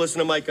going to have to listen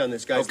to Mike on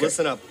this, guys. Okay.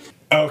 Listen up.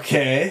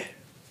 Okay.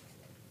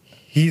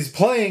 He's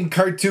playing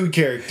cartoon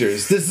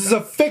characters. This is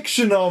a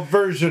fictional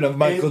version of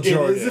Michael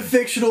Jordan. It is a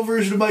fictional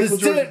version of Michael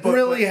Jordan. This didn't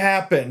really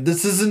happen.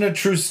 This isn't a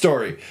true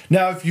story.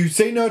 Now, if you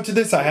say no to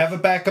this, I have a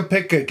backup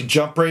pick. I can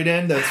jump right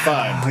in. That's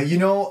fine. You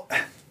know,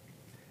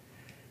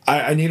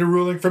 I need a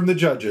ruling from the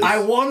judges. I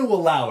want to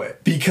allow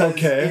it because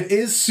it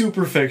is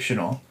super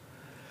fictional.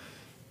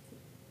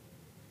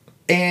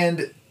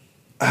 And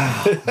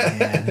oh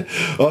man,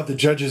 oh, the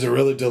judges are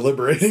really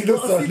deliberating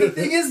this. Well, see, the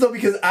thing is though,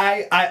 because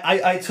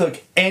I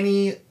took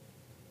any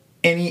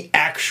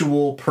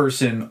actual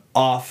person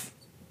off.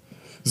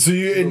 So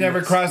it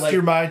never crossed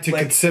your mind to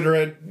consider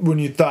it when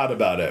you thought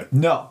about it?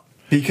 No.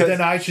 Because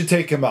then I should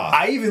take him off.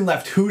 I even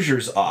left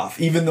Hoosiers off,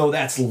 even though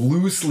that's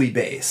loosely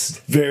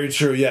based. Very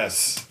true,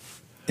 yes.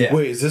 Yeah.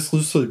 Wait, is this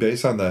loosely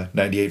based on the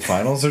 98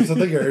 finals or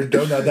something? Or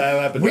don't know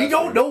that happened? We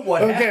don't know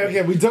what happened.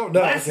 Okay, we don't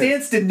know. Last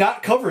Dance did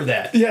not cover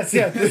that. Yes,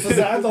 this was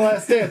on the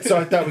Last Dance, so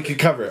I thought we could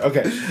cover it.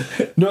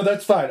 Okay. No,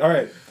 that's fine. All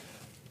right.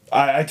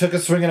 I took a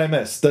swing and I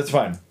missed. That's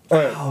fine. All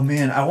right. Oh,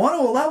 man. I want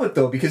to allow it,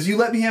 though, because you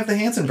let me have the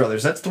Hanson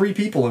brothers. That's 3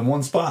 people in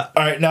one spot.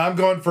 All right, now I'm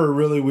going for a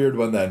really weird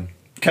one then.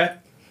 Okay.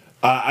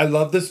 I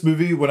love this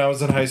movie when I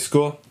was in high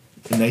school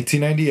in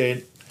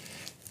 1998.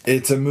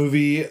 It's a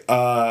movie,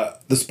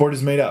 The Sport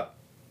is Made Up.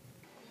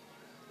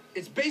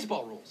 It's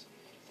baseball rules.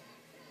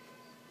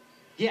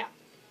 Yeah.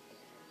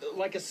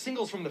 Like a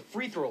singles from the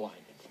free throw line.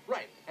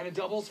 Right. And a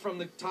doubles from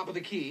the top of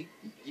the key.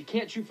 You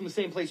can't shoot from the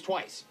same place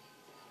twice.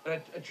 And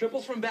a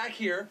triples from back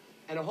here,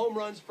 and a home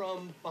runs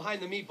from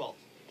behind the meatballs.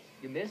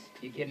 You miss,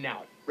 you're getting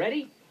out.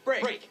 Ready?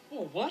 Break.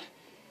 Oh, what?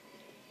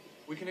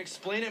 We can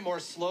explain it more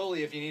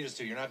slowly if you need us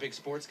to. You're not big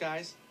sports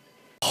guys.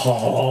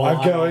 Oh,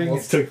 I'm going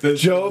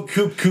Joe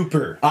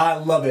Cooper. I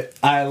love it.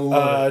 I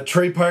love it.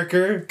 Trey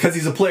Parker. Because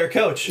he's a player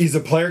coach. He's a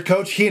player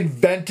coach. He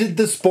invented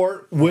the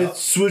sport with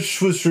Swoosh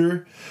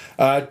Swoosher,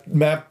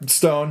 Matt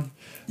Stone,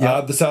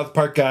 the South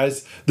Park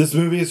guys. This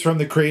movie is from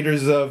the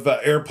creators of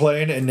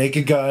Airplane and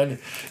Naked Gun.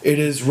 It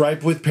is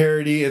ripe with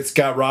parody. It's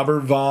got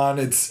Robert Vaughn.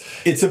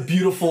 It's a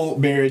beautiful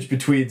marriage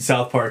between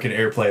South Park and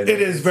Airplane.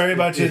 It is very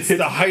much. It's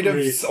the height of,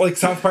 like,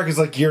 South Park is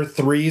like year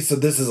 3, so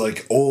this is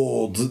like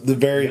old.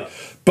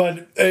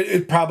 But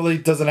it probably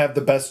doesn't have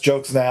the best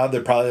jokes now.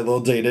 They're probably a little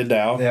dated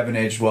now. They haven't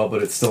aged well,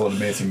 but it's still an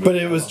amazing movie. But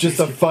it was just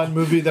a fun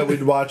movie that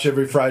we'd watch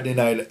every Friday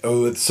night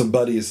with some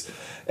buddies.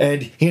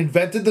 And he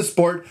invented the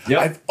sport. Yep.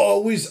 I've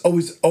always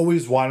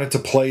wanted to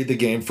play the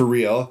game for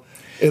real.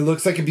 It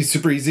looks like it'd be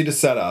super easy to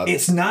set up.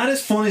 It's not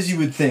as fun as you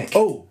would think.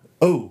 Oh.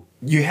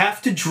 You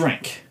have to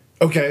drink.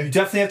 Okay. You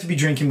definitely have to be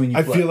drinking when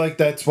you play. I feel like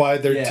that's why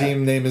their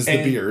team name is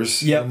the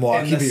Beers. Yep.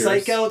 Milwaukee And the Beers.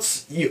 psych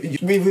outs,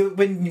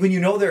 when you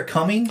know they're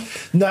coming.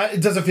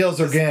 It doesn't feel as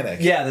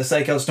organic. Yeah, the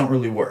psych outs don't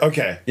really work.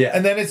 Okay. Yeah.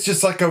 And then it's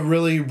just like a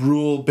really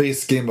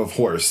rule-based game of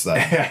horse then.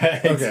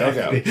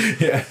 Exactly. Okay.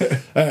 Yeah.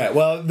 All right.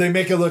 Well, they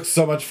make it look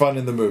so much fun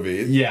in the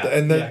movie. Yeah.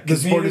 And the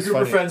sport is a group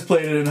funny. of friends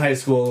played it in high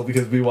school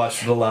because we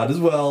watched it a lot as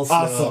well. So.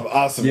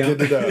 Awesome. Yeah. Good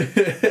to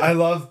know. I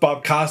love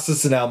Bob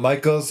Costas and Al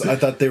Michaels. I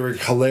thought they were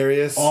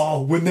hilarious.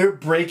 Oh, when they're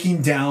breaking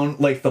down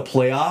like the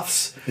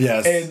playoffs.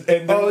 Yes.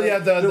 And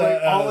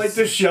they're all like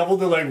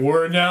disheveled. They're like,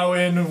 we're now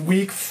in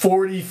week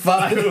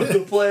 45 of the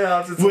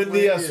playoffs. It's when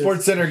hilarious. the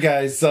Sports Center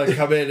guys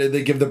come in and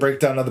they give the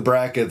breakdown of the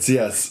brackets.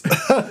 Yes.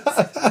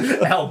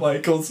 Al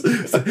Michaels.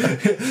 And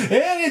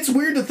it's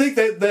weird to think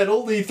that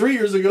only 3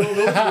 years ago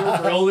those girls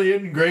were only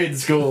in grade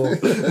school.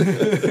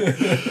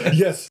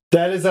 Yes.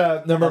 That is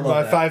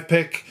my 5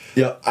 pick.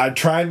 Yep. I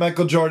tried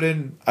Michael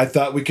Jordan. I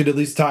thought we could at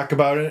least talk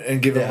about it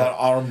and give him an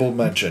honorable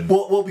mention.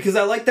 Well, because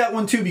I like that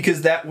one too,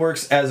 because that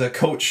works as a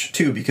coach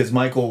too, because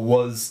Michael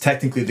was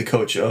technically the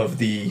coach of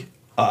the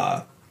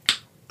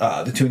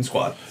Toon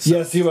Squad. So.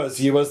 Yes, he was.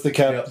 He was the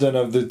captain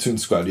of the Toon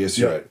Squad. Yes,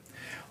 you're right.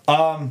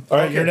 All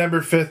right, your number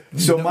 5th.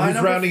 So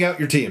who's rounding out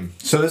your team?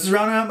 So this is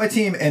rounding out my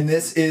team, and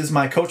this is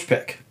my coach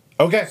pick.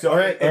 Okay, so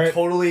it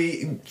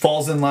totally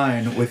falls in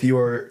line with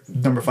your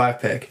number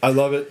 5 pick. I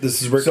love it.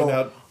 This is working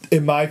out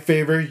in my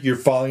favor. You're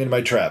falling into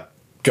my trap.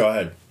 Go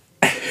ahead.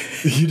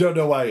 You don't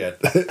know why yet.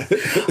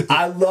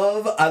 I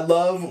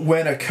love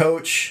when a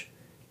coach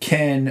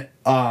can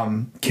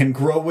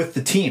grow with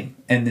the team,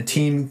 and the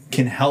team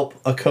can help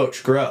a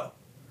coach grow.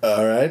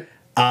 All right.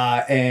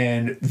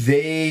 And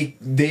they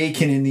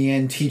can in the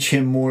end teach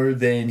him more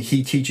than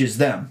he teaches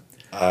them.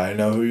 I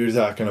know who you're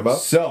talking about.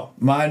 So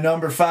my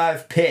number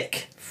 5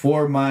 pick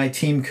for my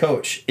team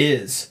coach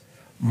is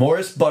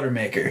Morris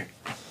Buttermaker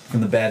from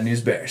the Bad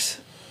News Bears.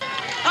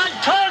 I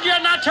told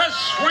you not to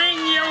swing,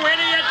 you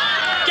idiot!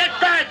 Get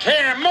back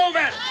here, move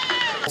it!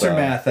 Mr.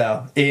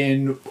 Mathau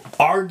in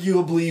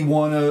arguably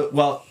one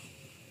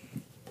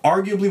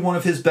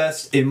of his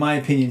best, in my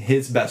opinion,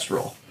 his best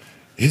role.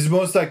 His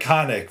most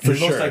iconic, for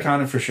sure. Most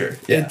iconic, for sure.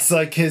 Yeah. It's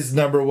like his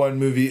number 1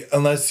 movie,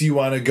 unless you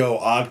want to go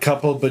Odd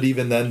Couple, but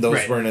even then,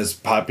 those weren't as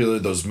popular,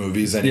 those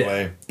movies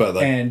anyway. Yeah. But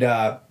and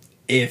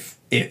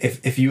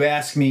if you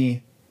ask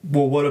me,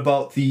 well, what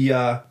about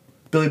the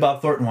Billy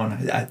Bob Thornton one?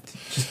 I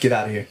just get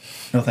out of here.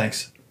 No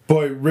thanks.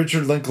 Boy,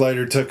 Richard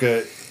Linklater took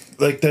a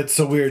like that's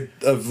so weird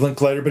of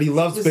Linklater, but he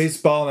loves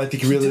baseball, and I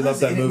think he really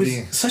loved that movie.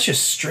 It was such a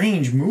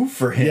strange move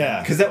for him.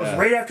 Yeah, because that was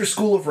right after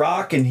School of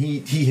Rock, and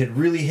he had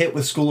really hit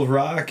with School of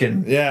Rock,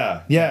 and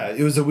yeah,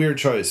 it was a weird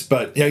choice,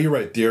 but yeah, you're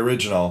right. The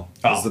original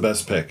was the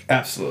best pick.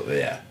 Absolutely,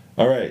 yeah.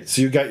 All right,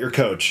 so you got your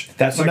coach.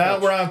 So now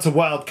we're on to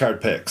wild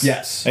card picks.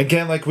 Yes.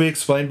 Again, like we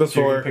explained before.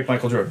 So you're gonna pick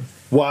Michael Jordan.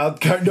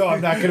 Wild card. No, I'm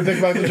not going to pick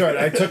Michael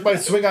Jordan. I took my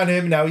swing on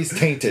him. Now he's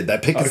tainted.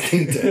 That pick is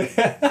tainted.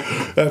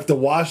 I have to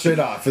wash it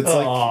off. It's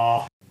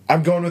like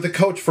I'm going with a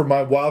coach for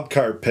my wild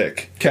card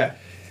pick. Okay.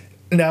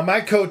 Now my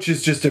coach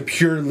is just a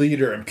pure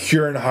leader and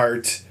pure in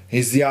heart.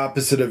 He's the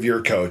opposite of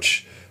your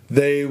coach.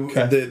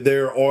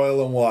 They're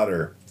oil and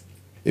water.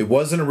 It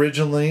wasn't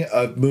originally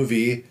a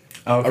movie.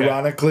 Okay.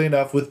 Ironically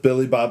enough, with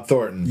Billy Bob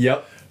Thornton.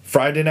 Yep.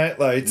 Friday Night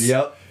Lights.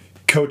 Yep.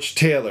 Coach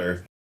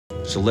Taylor.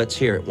 So let's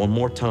hear it one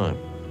more time.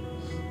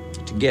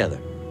 Together.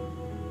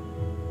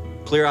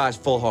 Clear eyes,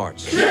 full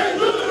hearts.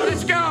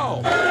 Let's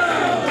go!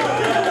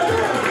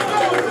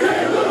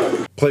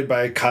 Played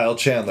by Kyle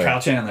Chandler. Kyle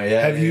Chandler,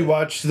 yeah. Have you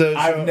watched the show?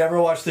 I've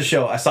never watched the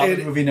show. I saw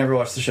the movie, never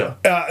watched the show.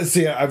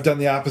 See, I've done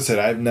the opposite.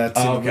 I have not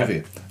seen the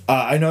movie.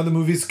 I know the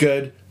movie's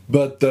good,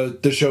 but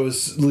the show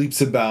is leaps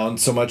and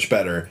bounds so much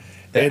better.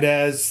 Yeah. It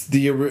has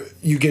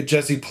you get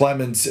Jesse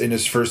Plemons in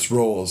his first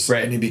roles,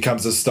 right, and he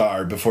becomes a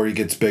star before he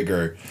gets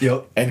bigger.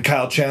 Yep. And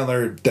Kyle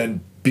Chandler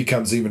then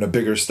becomes even a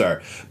bigger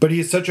star. But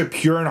he's such a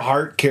pure in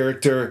heart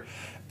character,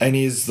 and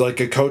he's like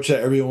a coach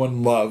that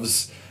everyone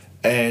loves.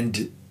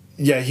 And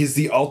yeah, he's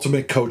the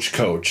ultimate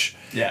coach.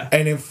 Yeah.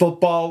 And in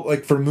football,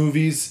 like for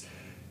movies,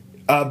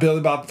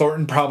 Billy Bob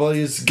Thornton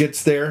probably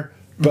gets there.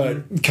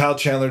 But Kyle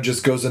Chandler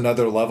just goes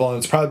another level, and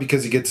it's probably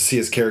because you get to see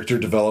his character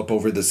develop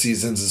over the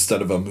seasons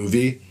instead of a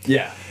movie.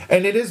 Yeah.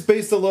 And it is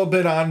based a little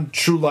bit on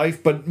true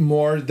life, but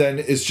more than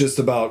it's just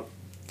about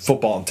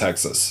football in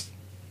Texas.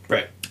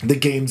 Right. The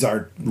games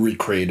aren't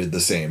recreated the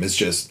same. It's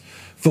just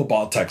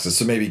football in Texas,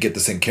 so maybe you get the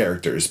same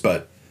characters.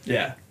 But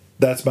yeah,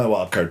 that's my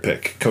wild card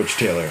pick, Coach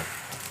Taylor.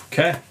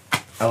 Okay.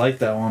 I like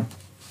that one.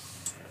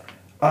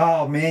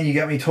 Oh man, you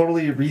got me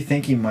totally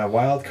rethinking my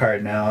wild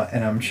card now,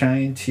 and I'm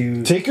trying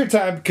to take your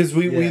time because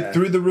we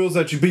threw the rules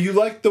at you, but you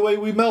liked the way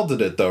we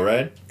melded it, though,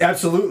 right?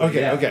 Absolutely.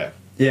 Okay.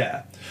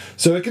 Yeah.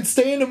 So it can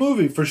stay in a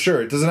movie for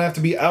sure. It doesn't have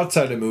to be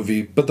outside a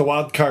movie, but the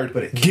wild card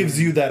gives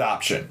you that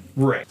option.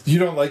 Right. You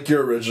don't like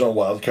your original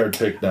wild card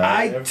pick now?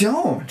 I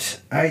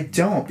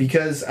don't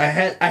because I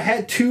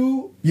had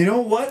two. You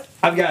know what?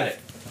 I've got it.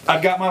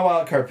 I've got my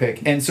wild card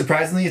pick, and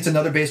surprisingly, it's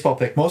another baseball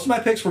pick. Most of my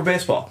picks were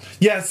baseball.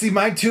 Yeah, see,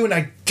 mine too, and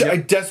I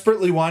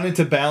desperately wanted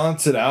to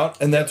balance it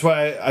out, and that's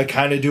why I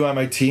kind of do on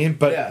my team.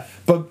 But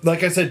but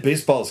like I said,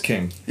 baseball is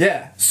king.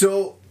 Yeah.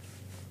 So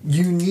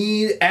you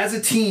need, as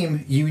a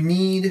team, you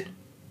need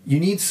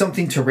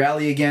something to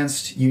rally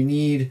against. You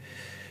need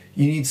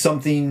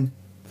something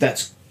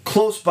that's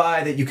close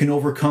by that you can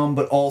overcome,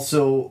 but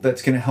also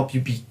that's going to help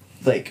you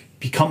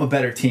become a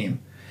better team.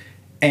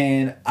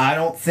 And I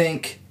don't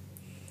think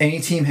any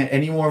team had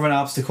any more of an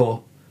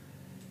obstacle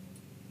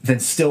than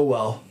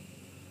Stillwell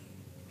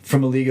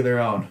from A League of Their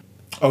Own.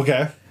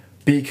 Okay.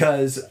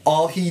 Because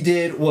all he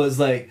did was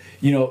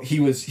he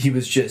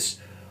was just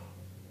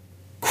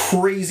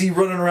crazy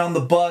running around the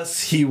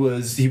bus. He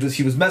was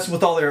messing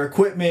with all their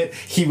equipment.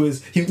 He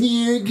was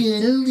you're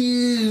gonna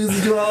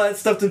lose, doing all that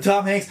stuff to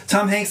Tom Hanks.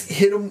 Tom Hanks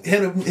hit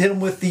him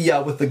with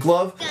the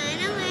glove.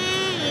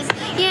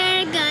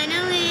 You're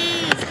gonna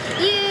lose.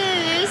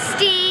 You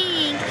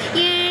stink.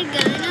 You're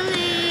gonna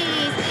lose.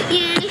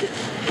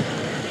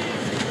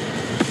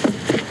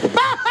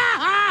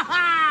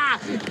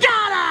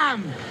 Got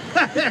him!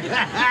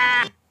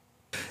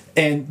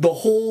 And the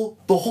whole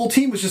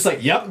team was just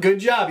like, "Yep, good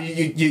job.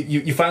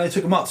 You finally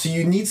took him out." So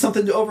you need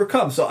something to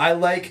overcome. So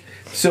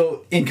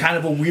in kind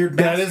of a weird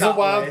that is a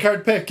wild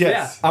card pick.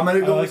 Yes, yeah, I'm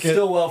gonna go with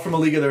Stillwell from A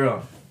League of Their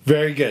Own.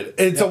 Very good.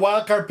 It's a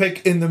wild card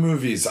pick in the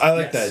movies. I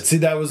like that. See,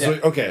 that was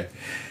okay.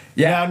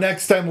 Yeah. Now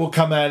next time we'll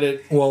come at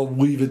it. We'll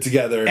weave it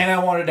together. And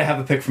I wanted to have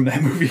a pick from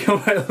that movie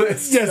on my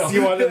list. Yes, so.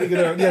 You wanted to get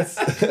it. Yes.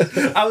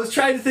 I was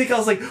trying to think. I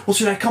was like, well,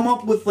 should I come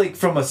up with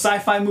from a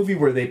sci-fi movie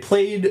where they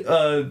played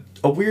a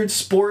weird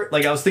sport?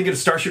 Like I was thinking of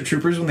Starship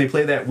Troopers when they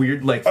play that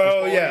weird game.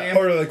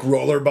 Or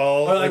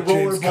rollerball, or like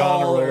James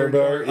Conn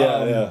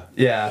rollerball.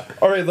 Yeah.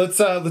 All right, let's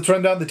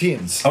run down the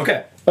teams.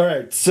 Okay. All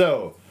right,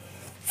 so.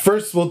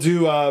 First, we'll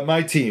do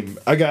my team.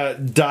 I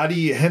got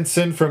Dottie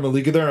Henson from A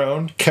League of Their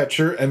Own,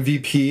 catcher,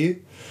 MVP.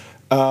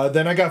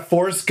 Then I got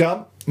Forrest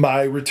Gump,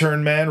 my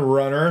return man,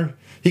 runner.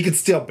 He could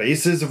steal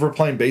bases if we're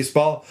playing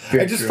baseball.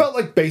 I just felt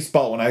like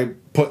baseball when I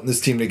put this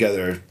team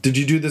together. Did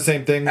you do the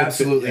same thing?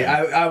 Absolutely. Yeah.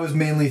 I was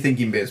mainly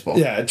thinking baseball.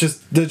 Yeah, that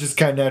just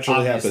kind of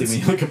naturally happens. When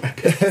you look at my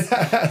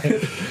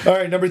picks. All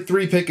right, number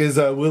 3 pick is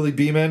Willie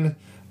Beeman.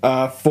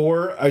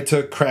 4, I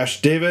took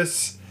Crash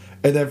Davis.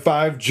 And then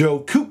 5, Joe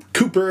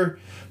Cooper.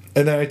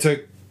 And then I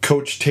took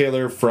Coach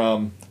Taylor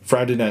from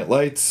Friday Night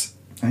Lights.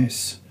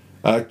 Nice.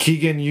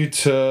 Keegan, you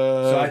took...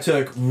 So I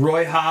took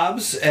Roy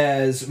Hobbs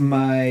as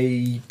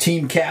my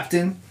team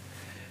captain.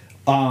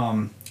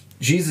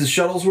 Jesus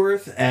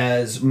Shuttlesworth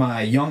as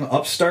my young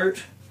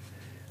upstart.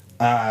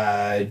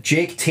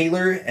 Jake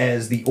Taylor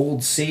as the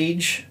old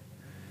sage.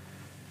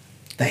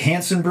 The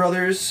Hanson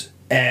brothers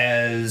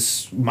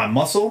as my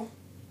muscle.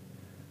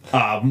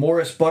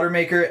 Morris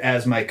Buttermaker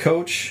as my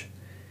coach.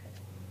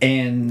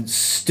 And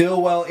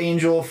Stillwell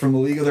Angel from A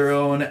League of Their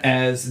Own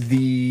as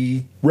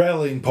the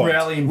rallying point.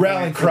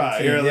 Rallying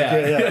cry. You're like,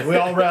 yeah. We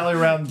all rally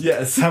around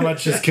how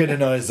much this kid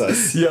annoys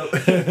us. Yep.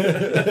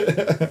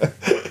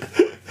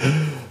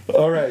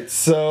 All right,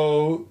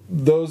 so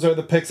those are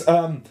the picks.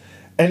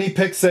 Any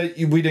picks that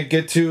we didn't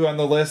get to on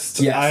the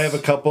list? Yes. I have a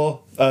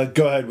couple.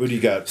 Go ahead. What do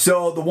you got?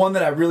 So the one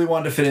that I really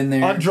wanted to fit in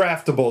there.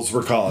 Undraftables,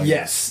 we're calling.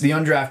 Yes, the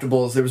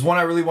undraftables. There was one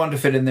I really wanted to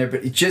fit in there,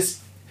 but it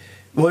just...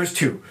 Well, there's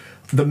two.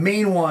 The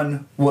main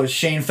one was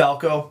Shane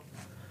Falco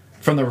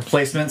from The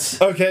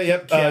Replacements. Okay,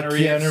 yep.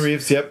 Keanu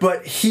Reeves, yep.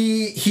 But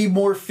he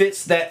more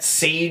fits that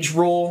sage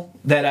role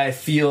that I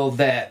feel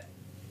that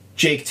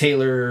Jake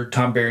Taylor,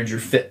 Tom Berenger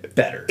fit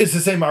better. It's the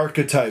same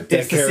archetype.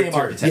 It's the same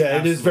archetype. Yeah,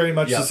 it is very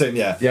much the same,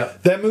 yeah.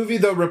 Yep. That movie,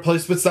 though,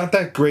 Replacement's not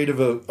that great of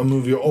a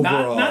movie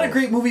overall. Not a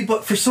great movie,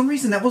 but for some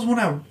reason, that was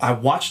one I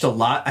watched a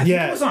lot. I think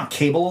it was on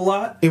cable a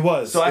lot. It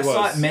was. So I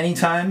saw it many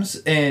times.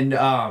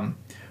 And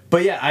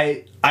but yeah,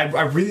 I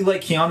really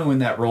like Keanu in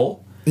that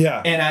role.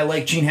 Yeah. And I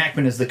like Gene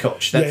Hackman as the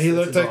coach. He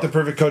looked like the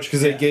perfect coach because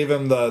they gave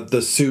him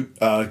the suit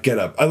get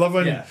up. I love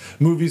when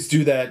movies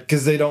do that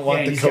because they don't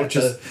want the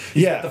coaches.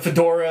 He's got the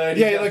fedora. And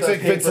he looks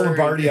like Vince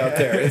Lombardi out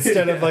there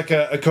instead of like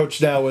a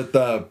coach now with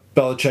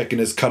Belichick and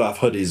his cutoff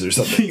hoodies or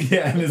something.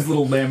 And his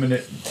little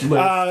laminate.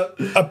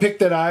 A pick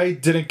that I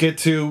didn't get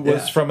to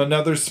was from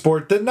another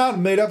sport that not a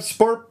made up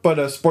sport, but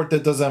a sport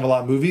that doesn't have a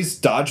lot of movies.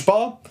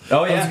 Dodgeball.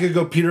 Oh yeah. I was gonna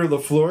go Peter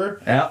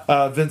LaFleur.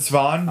 Yeah. Vince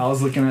Vaughn. I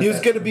was looking at. He was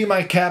gonna be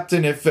my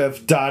captain if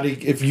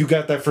you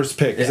got that first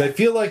pick because I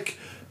feel like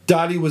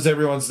Dottie was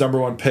everyone's number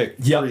one pick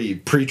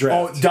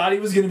pre-draft. Oh, Dottie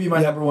was going to be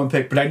my number one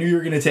pick, but I knew you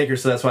were going to take her,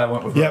 so that's why I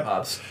went with Rob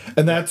Hobbs.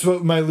 And that's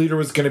what my leader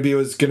was going to be.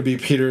 Was going to be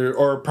Peter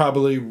or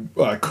probably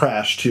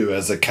Crash too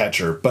as a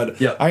catcher,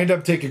 but I ended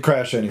up taking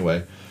Crash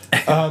anyway.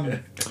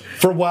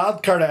 For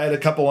wild card, I had a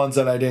couple ones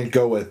that I didn't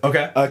go with.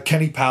 Okay,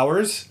 Kenny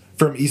Powers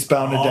from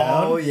Eastbound and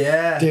Down. Oh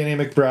yeah, Danny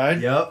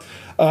McBride. Yep.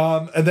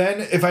 And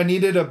then if I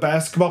needed a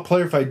basketball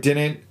player, if I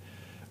didn't,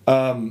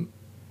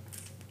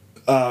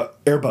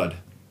 Air Bud.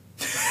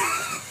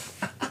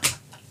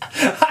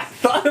 I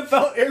thought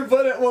about Air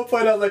Bud at one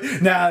point. I was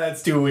like, nah,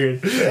 that's too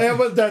weird. Yeah,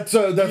 but that's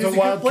a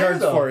wild card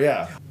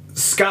for,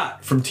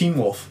 Scott from Teen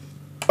Wolf.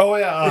 Oh,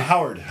 yeah,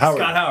 Howard.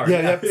 Scott Howard.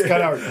 Yeah,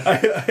 Scott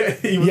Howard.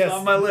 He was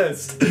on my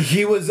list.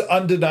 He was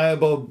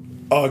undeniable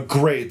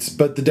great,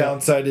 but the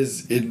downside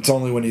is it's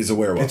only when he's a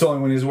werewolf. It's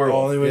only when he's a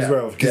werewolf. Only when he's a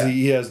werewolf, because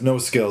he has no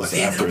skills. But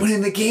they ended up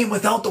winning the game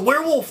without the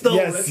werewolf, though.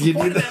 Yes, that's the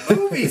point of that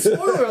movie.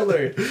 Spoiler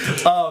alert.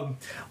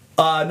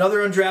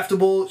 Another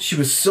undraftable. She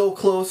was so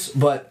close,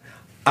 but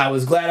I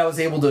was glad I was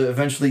able to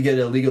eventually get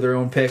a League of Their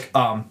Own pick.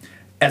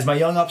 As my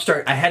young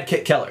upstart, I had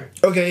Kit Keller.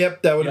 Okay,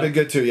 yep, that would have been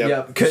good too.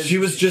 Yep, because she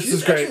was just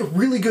as great. She's a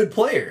really good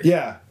player.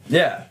 Yeah.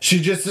 Yeah.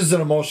 She just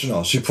isn't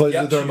emotional. She plays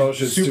with her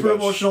emotions super too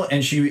much. emotional,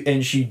 and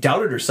she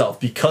doubted herself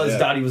because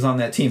Dottie was on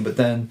that team. But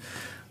then,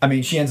 I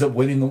mean, she ends up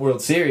winning the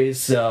World Series.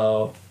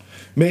 So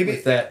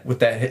maybe with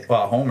that hit,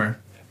 homer.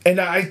 And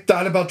I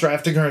thought about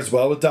drafting her as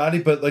well with Dottie,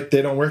 but like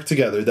they don't work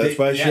together. That's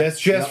why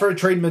she asked for a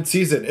trade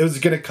mid-season. It was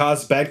going to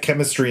cause bad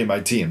chemistry in my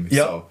team.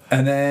 Yep. So.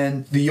 And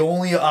then the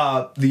only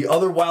the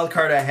other wild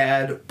card I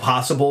had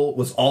possible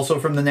was also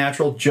from The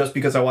Natural, just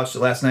because I watched it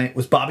last night,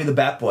 was Bobby the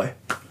Bat Boy.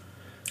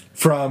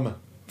 From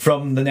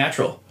The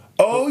Natural.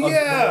 Oh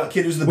yeah, the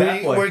kid who's the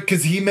Bat Boy.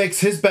 Because he makes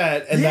his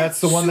bat, and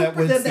that's the one that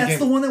wins the game. That's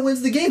the one that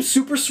wins the game.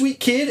 Super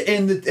sweet kid,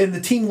 and the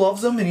team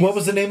loves him. And what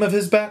was the name of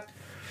his bat?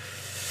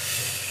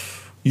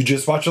 You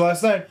just watched it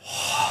last night.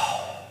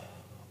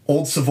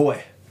 Old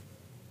Savoy.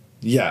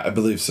 Yeah, I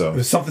believe so. It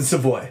was something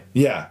Savoy.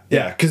 Yeah.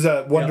 Because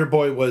Wonder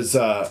Boy was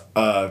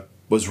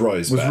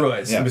Roy's. Was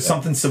Roy's. Yeah, it was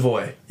something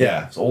Savoy.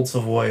 Yeah. It was Old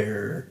Savoy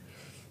or.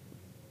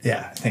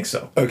 Yeah, I think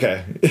so.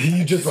 Okay.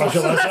 You just watched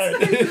it last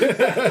night.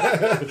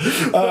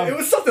 It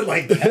was something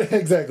like that.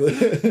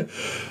 Exactly.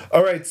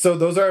 All right, so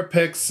those are our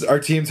picks, our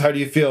teams. How do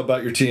you feel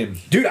about your team?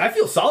 Dude, I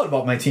feel solid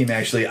about my team,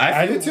 actually.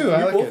 I do too.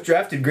 We both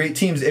drafted great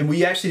teams, and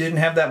we actually didn't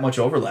have that much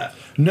overlap.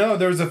 No,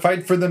 there was a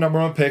fight for the number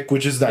one pick,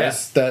 which is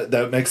nice. Yeah.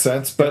 That makes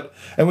sense.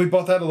 And we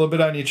both had a little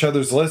bit on each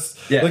other's list.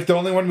 Yeah. Like the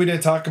only one we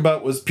didn't talk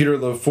about was Peter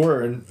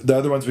LaFleur, and the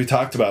other ones we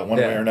talked about one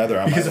way or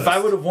another. Because if I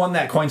would have won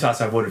that coin toss,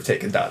 I would have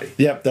taken Dottie.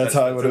 Yep, that's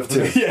how I would have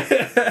too.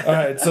 Yeah. All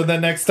right, so then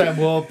next time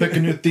we'll pick a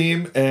new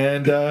theme,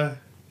 and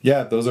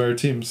those are our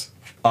teams.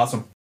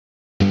 Awesome.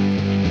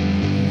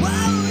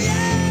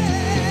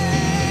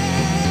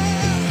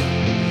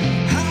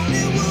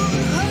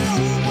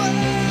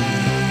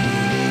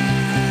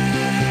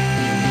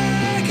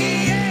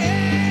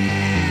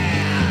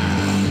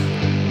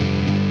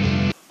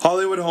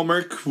 Hollywood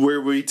Homework, where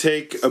we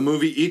take a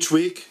movie each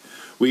week.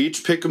 We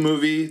each pick a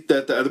movie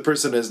that the other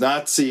person has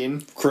not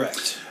seen.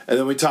 Correct. And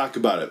then we talk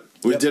about it.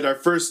 We did our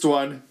first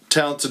one,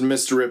 Talented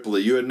Mr.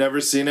 Ripley. You had never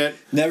seen it?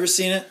 Never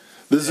seen it.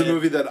 This is a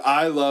movie that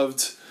I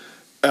loved.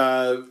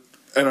 And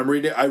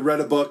I read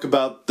a book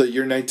about the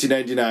year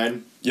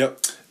 1999.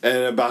 Yep.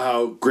 And about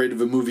how great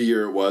of a movie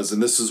year it was.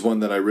 And this is one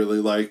that I really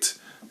liked.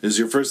 Is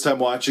your first time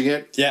watching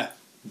it? Yeah.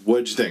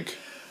 What'd you think?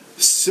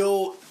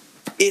 So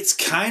it's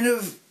kind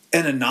of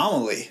an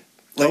anomaly.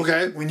 Like,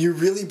 okay. When you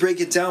really break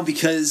it down,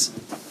 because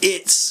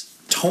it's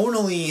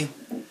tonally,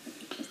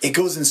 it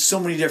goes in so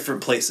many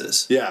different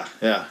places. Yeah,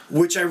 yeah.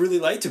 Which I really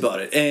liked about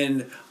it.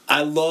 And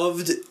I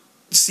loved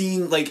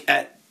seeing, like,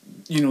 at,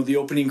 you know, the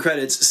opening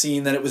credits,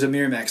 seeing that it was a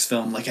Miramax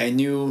film. Like, I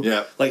knew,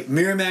 like,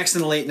 Miramax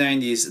in the late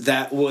 90s,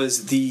 that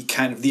was the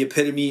kind of the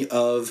epitome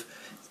of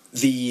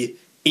the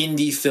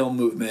indie film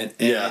movement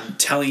and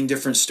telling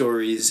different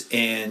stories.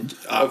 And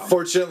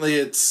unfortunately,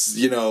 it's,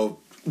 you know,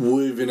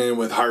 weaving in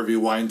with Harvey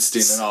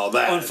Weinstein and all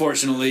that.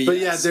 Unfortunately, but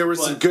yeah, there were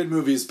some good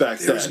movies back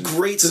then. There was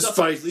great stuff,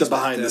 despite the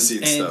behind the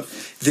scenes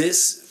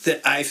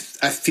stuff. I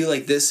feel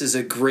like this is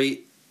a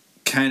great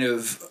kind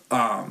of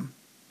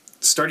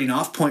starting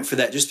off point for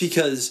that, just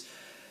because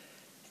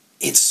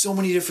it's so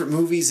many different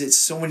movies, it's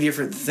so many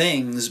different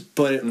things,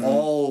 but it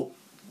all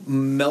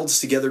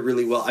melds together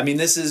really well. I mean,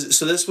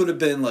 this would have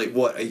been like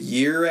what, a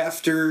year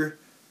after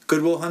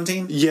Good Will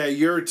Hunting? Yeah, a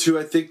year or two.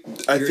 I think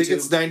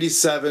it's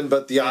 97,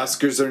 but the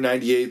Oscars are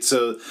 98.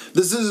 So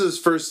this is his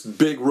first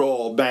big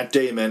role, Matt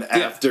Damon,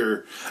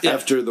 after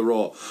the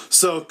role.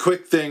 So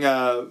quick thing,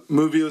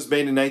 movie was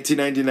made in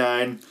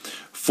 1999.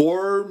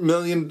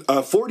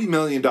 $40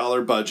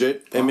 million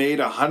budget. It made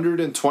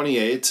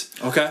 128.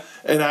 Okay.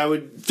 And I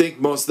would think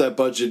most of that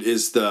budget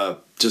is the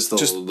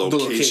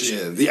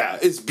location. Yeah,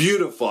 it's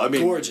beautiful. I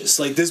mean, gorgeous.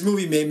 Like, this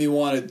movie made me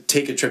want to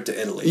take a trip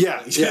to Italy.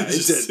 Yeah, yeah,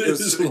 it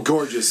was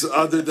gorgeous.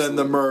 Other than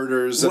the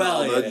murders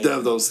and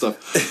those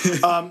stuff.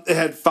 It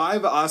had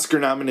 5 Oscar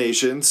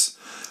nominations.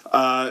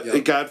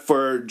 It got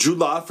for Jude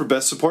Law for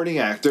Best Supporting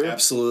Actor.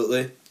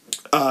 Absolutely.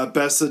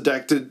 Best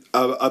adapted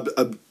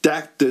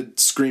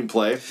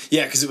screenplay.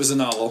 Yeah, because it was a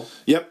novel.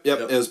 Yep.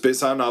 It was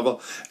based on a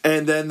novel.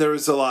 And then there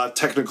was a lot of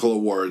technical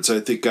awards. I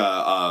think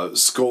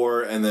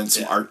score and then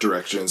some art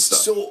direction and stuff.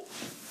 So,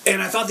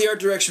 and I thought the art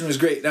direction was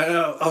great.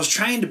 I was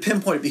trying to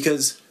pinpoint it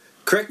because,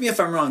 correct me if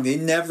I'm wrong, they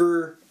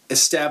never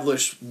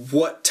established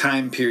what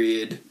time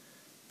period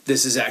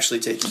this is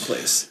actually taking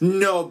place.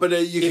 No, but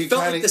it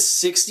felt like the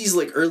 60s,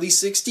 like early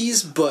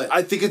 60s, but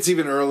I think it's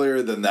even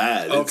earlier than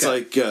that. Okay. It's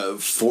like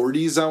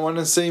 40s, I want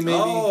to say, maybe.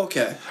 Oh,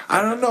 okay.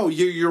 I don't know.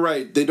 You're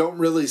right. They don't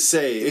really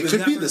say. It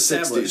could be the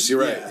 60s. You're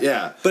right.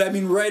 Yeah. But I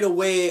mean, right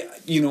away,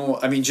 you know,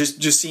 I mean,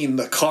 just seeing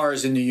the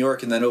cars in New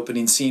York in that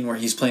opening scene where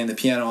he's playing the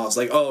piano, I was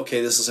like, oh,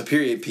 okay, this is a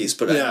period piece.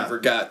 But I never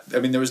got. I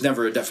mean, there was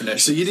never a definition.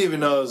 So you didn't even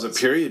know it was a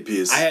period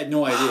piece. I had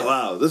no idea.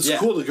 Wow, that's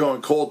cool to go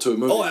in cold to a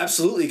movie. Oh,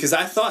 absolutely, because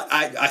I thought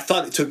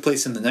it took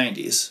place in the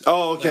 90s.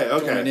 Oh, okay,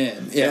 like, going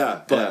in.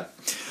 But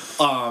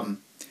I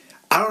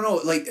don't know,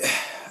 like,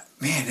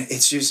 man,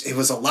 it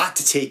was a lot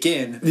to take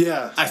in.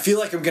 Yeah. I feel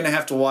like I'm going to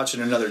have to watch it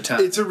another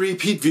time. It's a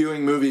repeat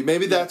viewing movie.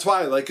 Maybe that's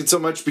why I like it so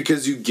much,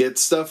 because you get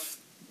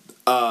stuff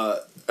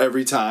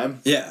every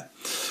time. Yeah.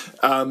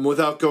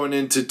 Without going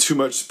into too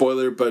much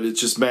spoiler, but it's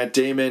just Matt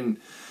Damon.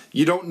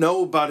 You don't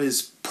know about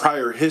his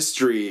prior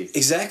history.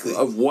 Exactly.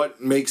 Of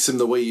what makes him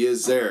the way he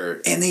is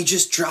there. And they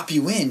just drop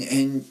you in,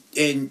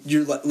 and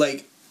you're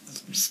like,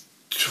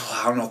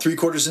 I don't know,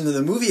 3/4 into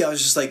the movie, I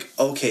was just like,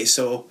 okay,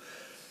 so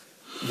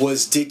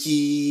was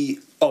Dickie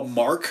a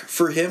mark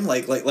for him?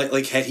 Like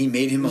had he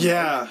made him a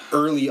mark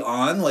early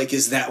on? Like,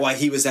 is that why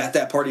he was at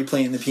that party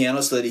playing the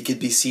piano, so that he could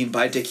be seen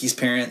by Dickie's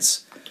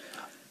parents?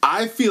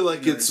 I feel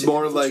like it's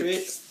more like,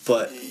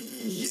 but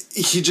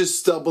he just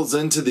stumbles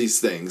into these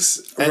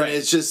things, and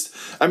it's just,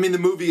 I mean, the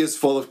movie is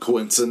full of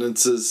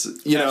coincidences.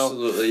 You know,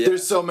 absolutely,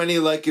 there's so many,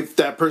 like, if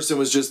that person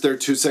was just there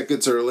 2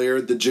 seconds earlier,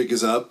 the jig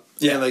is up.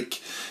 Yeah, and,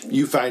 like,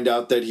 you find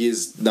out that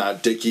he's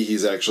not Dickie,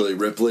 he's actually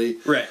Ripley.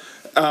 Right.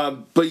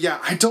 But yeah,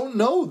 I don't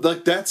know.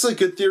 Like, that's a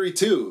good theory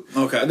too.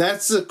 Okay. And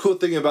that's the cool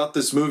thing about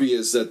this movie,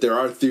 is that there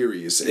are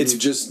theories, and you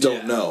just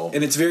don't know.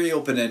 And it's very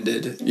open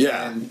ended.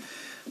 Yeah. And,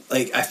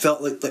 like, I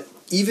felt like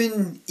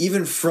even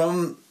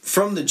from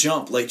the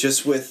jump, like,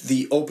 just with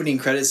the opening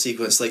credit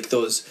sequence, like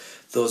those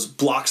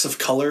blocks of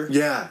color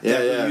that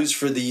were used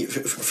for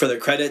the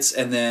credits,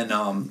 and then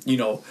you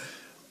know,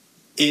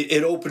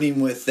 it opening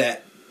with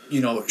that, you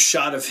know,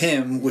 shot of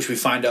him, which we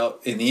find out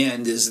in the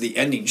end is the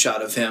ending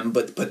shot of him,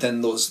 but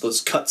then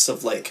those cuts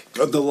of, like,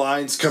 the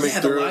lines coming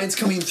through. the lines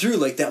coming through,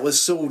 like, that was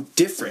so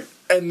different.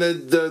 And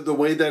the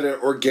way that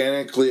it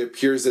organically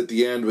appears at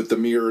the end with the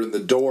mirror and the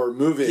door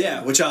moving.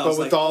 Yeah, which I was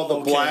with all the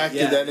black,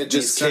 and then it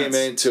just came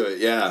into it.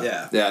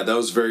 Yeah, that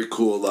was very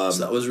cool. So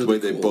that was really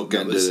the way cool. They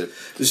bookended it.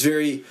 It was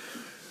very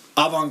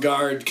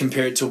avant-garde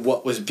compared to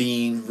what was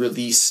being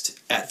released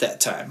at that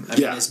time. I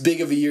mean, as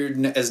big of a year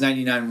as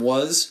 99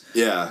 was.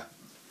 Yeah.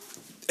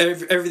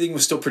 Everything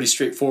was still pretty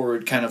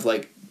straightforward, kind of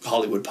like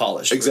Hollywood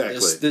polished. Exactly.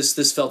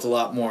 This felt a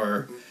lot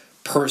more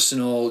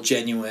personal,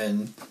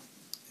 genuine.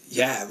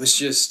 Yeah, it was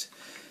just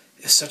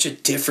such a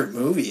different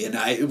movie, and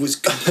it was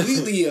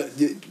completely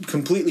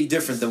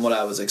different than what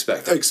I was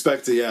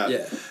expecting.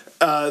 Yeah.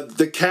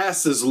 The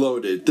cast is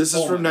loaded. This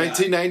is from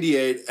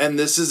 1998, and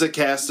this is a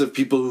cast of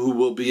people who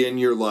will be in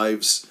your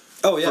lives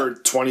for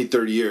 20,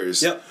 30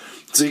 years. Yep.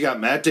 So you got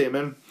Matt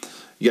Damon,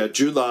 you got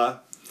Jude Law,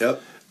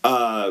 Yep.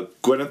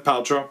 Gwyneth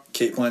Paltrow,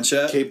 Kate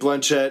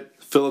Blanchett,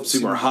 Philip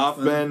Seymour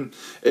Hoffman.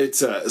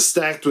 It's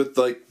stacked with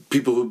like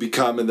people who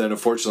become, and then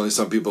unfortunately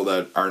some people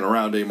that aren't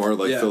around anymore,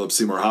 like Philip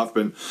Seymour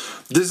Hoffman.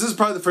 This is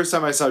probably the first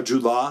time I saw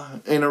Jude Law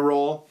in a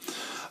role.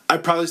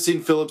 I've probably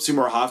seen Philip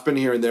Seymour Hoffman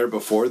here and there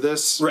before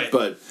this, right?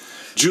 But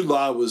Jude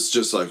Law was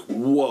just like,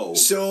 whoa.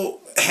 So,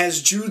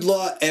 has Jude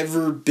Law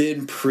ever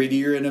been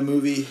prettier in a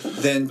movie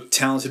than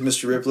Talented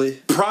Mr.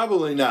 Ripley?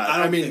 Probably not.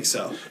 I don't think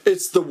so.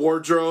 It's the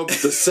wardrobe,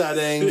 the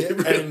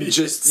setting, and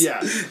just,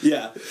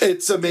 yeah.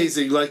 It's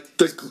amazing. Like,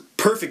 the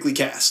perfectly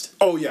cast.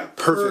 Oh, yeah.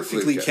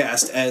 Perfectly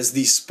cast as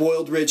the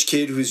spoiled rich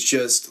kid who's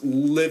just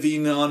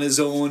living on his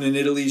own in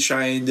Italy,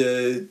 trying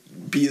to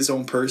be his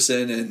own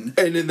person.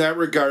 And in that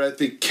regard, I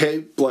think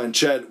Kate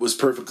Blanchett was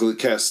perfectly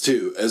cast,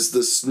 too, as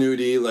the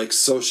snooty, like,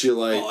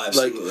 socialite. Oh,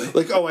 absolutely.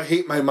 Like, oh, I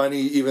hate my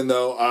money, even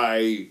though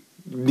I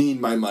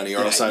need my money,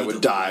 or else I would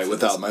die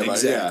without my money.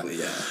 Exactly,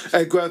 yeah.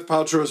 And Gwyneth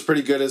Paltrow was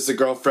pretty good as the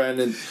girlfriend,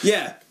 and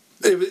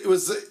it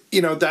was,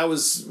 you know, that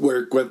was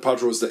where Gwyneth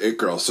Paltrow was the it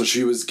girl, so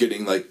she was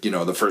getting, like, you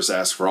know, the first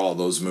ask for all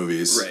those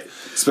movies, right?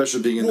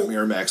 Especially being in the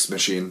Miramax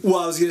machine. Well,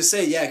 I was gonna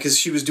say, yeah, because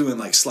she was doing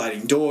like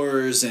Sliding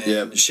Doors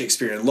and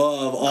Shakespeare in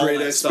Love, all Great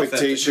that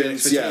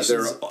Expectations, stuff. Great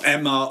Expectations,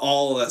 Emma,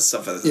 all of that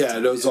stuff. At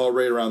it was all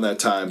right around that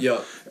time.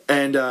 Yeah,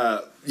 and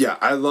yeah,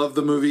 I love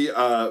the movie.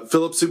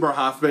 Philip Seymour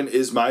Hoffman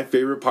is my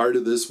favorite part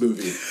of this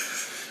movie.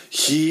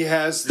 He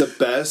has the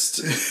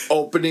best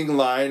opening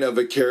line of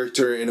a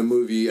character in a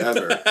movie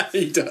ever.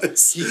 He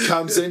does. He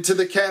comes into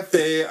the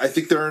cafe. I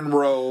think they're in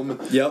Rome.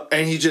 Yep.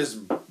 And he just,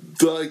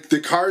 like, the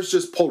cars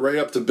just pull right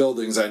up to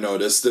buildings, I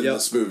noticed in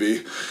this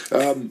movie.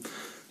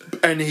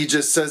 And he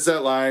just says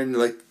that line,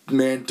 like,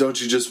 man, don't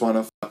you just want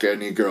to fuck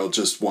any girl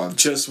just once?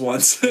 Just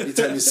once.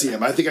 Anytime you see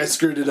him. I think I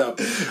screwed it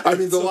up. I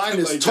mean, the line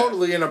is like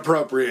totally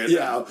inappropriate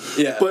now.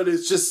 Yeah. But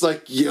it's just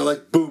like,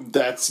 like, boom,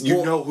 that's,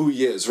 you know who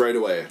he is right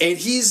away. And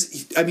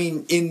he's, I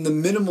mean, in the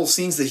minimal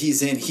scenes that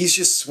he's in, he's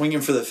just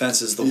swinging for the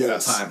fences the whole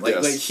time.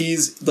 Like, like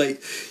he's,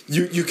 like,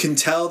 you can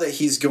tell that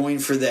he's going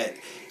for that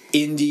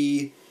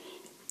indie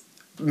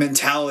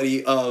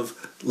mentality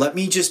of, let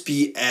me just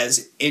be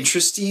as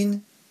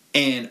interesting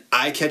and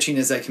eye-catching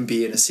as I can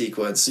be in a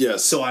sequence,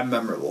 so I'm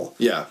memorable.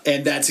 Yeah.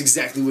 And that's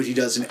exactly what he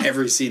does in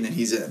every scene that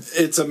he's in.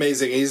 It's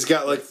amazing. He's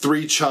got like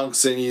 3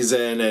 chunks and he's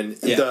in, and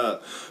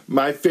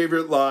my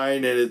favorite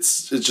line, and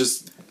it's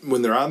just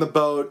when they're on the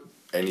boat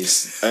and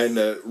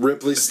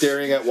Ripley's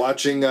staring at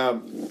watching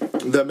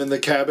them in the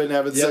cabin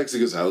having sex. He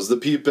goes, "How's the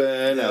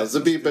peeping? How's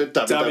the peeping?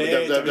 Tommy,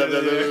 how's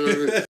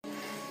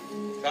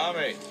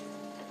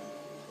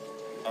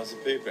the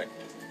peeping?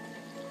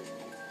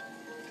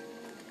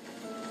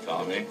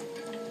 Tommy,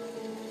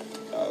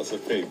 how's the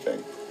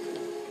peeping?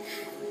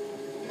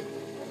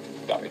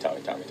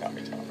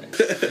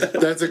 Tommy.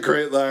 That's a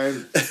great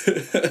line.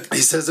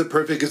 He says it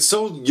perfect. It's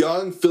so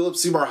young, Philip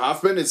Seymour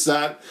Hoffman. It's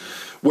not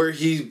where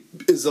he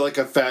is like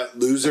a fat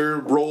loser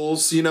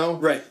roles, you know?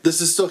 Right.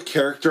 This is still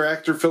character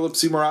actor Philip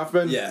Seymour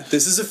Hoffman. Yeah.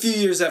 This is a few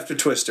years after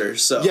Twister,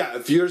 so. Yeah,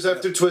 a few years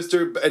after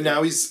Twister, and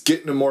now he's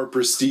getting to more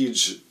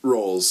prestige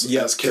roles as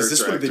character actors. Because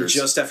this would have been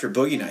just after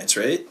Boogie Nights,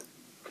 right?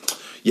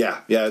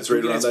 Yeah, it's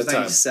right around that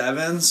time.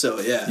 97,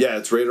 so yeah. Yeah,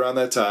 it's right around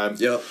that time.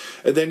 Yep.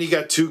 And then you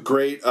got 2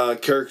 great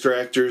character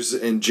actors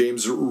in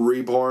James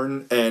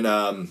Rebhorn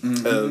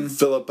and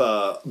Philip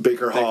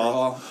Baker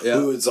Hall,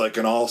 who is like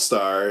an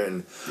all-star.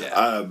 And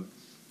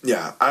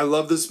I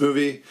love this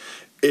movie.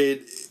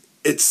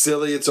 It's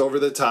silly. It's over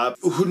the top.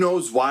 Who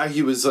knows why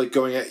he was like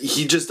going?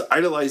 He just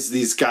idolized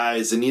these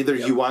guys, and either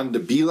he wanted to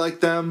be like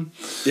them,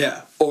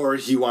 or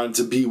he wanted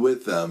to be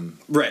with them.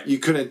 Right. You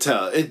couldn't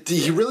tell.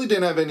 He really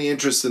didn't have any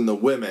interest in the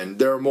women.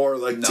 They were more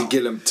like to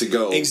get him to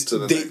go to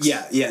the next.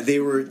 Yeah. They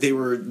were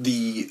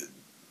the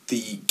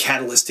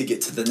catalyst to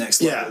get to the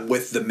next level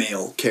with the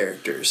male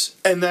characters.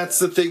 And that's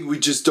the thing, we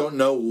just don't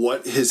know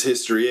what his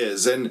history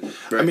is. And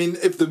I mean,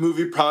 if the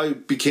movie probably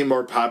became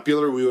more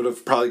popular, we would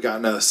have probably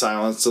gotten a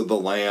Silence of the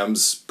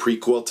Lambs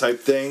prequel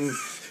type thing.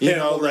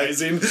 Hannibal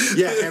Rising.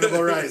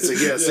 Hannibal Rising.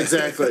 Yes,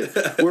 exactly.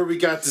 Where we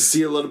got to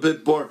see a little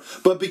bit more.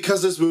 But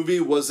because this movie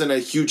wasn't a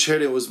huge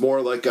hit, it was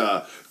more like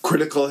a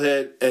critical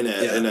hit and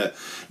a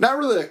not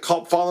really a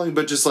cult following,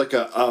 but just like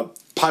a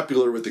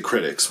popular with the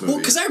critics movie. Well,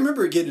 because I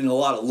remember getting a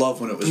lot of love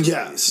when it was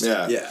released.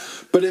 Yeah.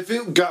 But if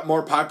it got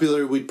more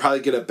popular, we'd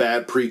probably get a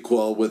bad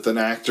prequel with an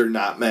actor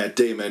not Matt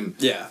Damon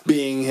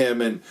being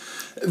him. And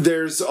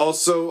there's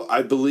also,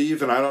 I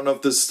believe, and I don't know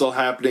if this is still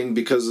happening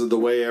because of the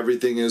way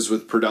everything is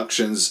with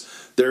productions,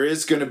 there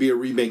is going to be a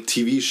remake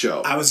TV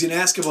show. I was going to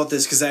ask about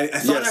this because I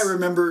thought I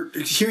remember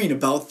hearing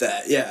about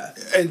that. Yeah.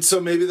 And so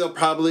maybe they'll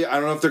probably, I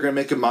don't know if they're going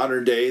to make it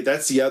modern day.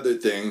 That's the other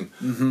thing.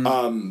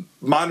 Mm-hmm.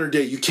 Modern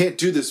day, you can't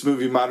do this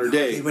movie modern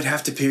day. They would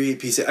have to period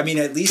piece it. I mean,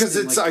 at least because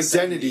it's like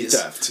identity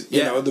theft.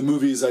 You know, the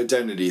movie is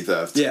identity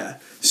theft. Yeah.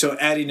 So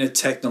adding a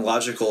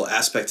technological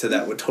aspect to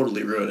that would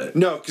totally ruin it.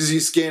 No, because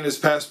you scan his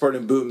passport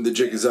and boom, the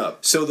jig is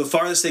up. So the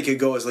farthest they could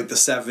go is like the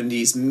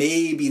 70s,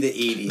 maybe the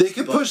 80s. They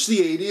could push the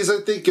 80s,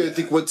 I think. I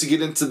think once you get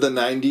get into the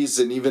 90s,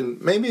 and even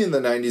maybe in the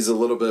 90s a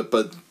little bit,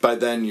 but by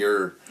then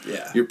you're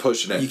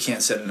pushing it. You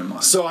can't set it in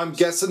mind. So I'm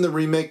guessing the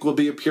remake will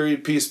be a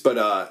period piece,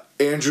 but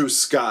Andrew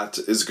Scott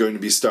is going to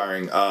be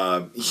starring.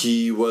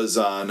 He was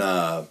on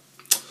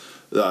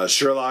the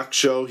Sherlock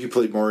show. He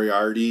played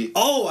Moriarty.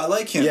 Oh, I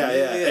like him. Yeah.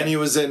 And he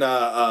was in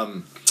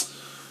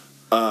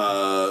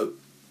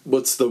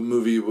what's the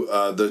movie?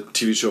 The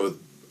TV show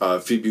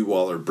with Phoebe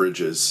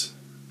Waller-Bridges.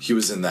 He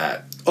was in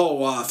that. Oh,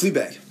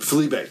 Fleabag.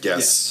 Fleabag,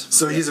 yes.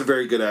 So he's a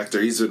very good actor.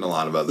 He's in a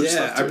lot of other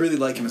stuff. Yeah, I really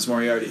like him as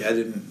Moriarty. I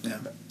didn't.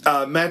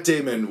 Yeah. Matt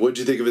Damon. What'd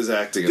you think of his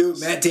acting? Dude,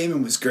 Matt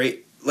Damon was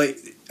great. Like,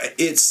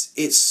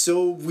 it's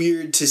so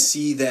weird to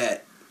see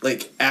that.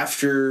 Like,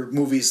 after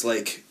movies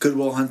like Good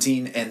Will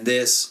Hunting and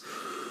this,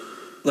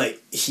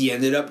 like, he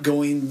ended up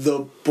going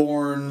the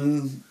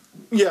Bourne.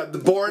 Yeah, the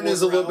Bourne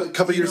is a little bit,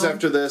 couple years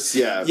after this.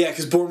 Yeah. Yeah,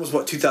 because Bourne was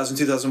what, 2000,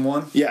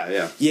 2001?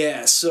 Yeah.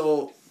 Yeah,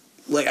 so,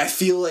 like, I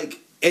feel like.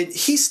 And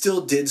he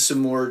still did some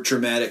more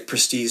dramatic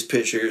prestige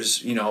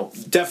pictures, you know,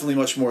 definitely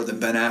much more than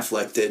Ben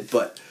Affleck did.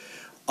 But,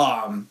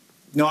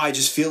 no, I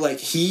just feel like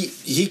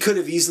he could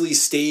have easily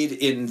stayed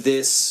in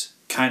this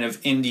kind of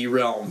indie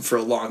realm for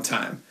a long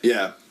time.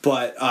 Yeah.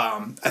 But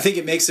I think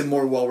it makes him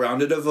more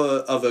well-rounded of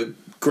a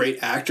great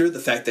actor.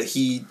 The fact that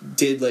he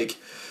did, like,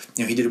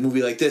 you know, he did a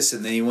movie like this,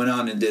 and then he went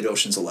on and did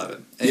Ocean's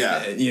 11.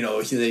 And, you know,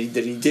 he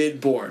did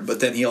Bourne,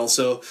 but then he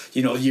also,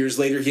 you know, years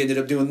later he ended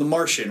up doing The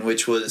Martian,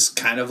 which was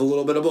kind of a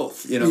little bit of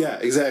both, you know? Yeah,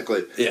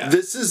 exactly. Yeah.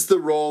 This is the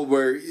role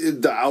where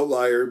the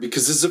outlier,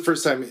 because this is the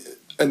first time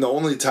and the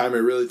only time I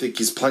really think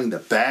he's playing the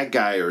bad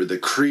guy or the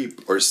creep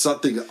or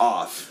something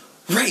off.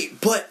 Right,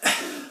 but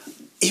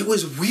it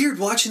was weird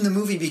watching the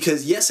movie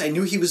because, yes, I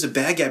knew he was a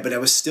bad guy, but I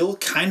was still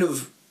kind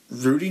of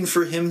rooting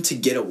for him to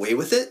get away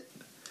with it.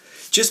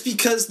 Just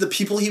because the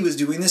people he was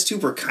doing this to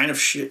were kind of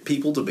shit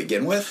people to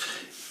begin with.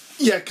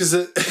 Yeah, because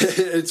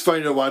it's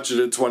funny to watch it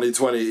in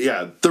 2020.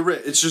 Yeah,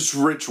 it's just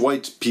rich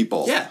white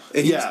people. Yeah,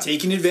 and he's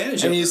taking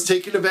advantage of it. He's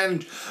taking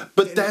advantage.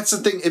 But that's the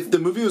thing. If the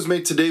movie was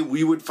made today,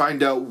 we would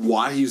find out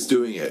why he's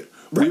doing it.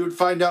 Right. We would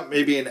find out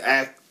maybe an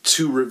Act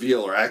 2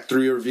 reveal or Act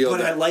 3 reveal.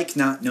 But I like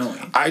not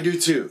knowing. I do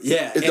too.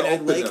 Yeah, and I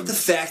like the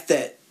fact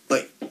that,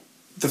 like,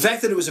 the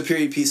fact that it was a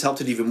period piece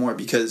helped it even more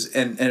because,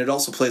 and it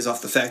also plays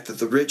off the fact that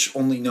the rich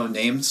only know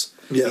names.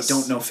 Yes. They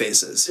don't know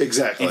faces.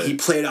 Exactly. And he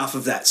played off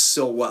of that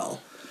so well.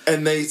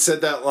 And they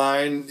said that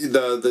line,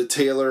 the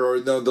tailor or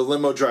the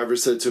limo driver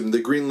said to him,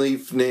 the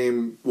Greenleaf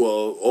name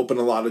will open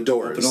a lot of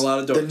doors. Open a lot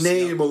of doors. The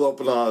name will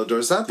open a lot of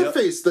doors. Not the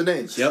face, the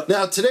name. Yep.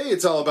 Now, today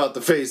it's all about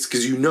the face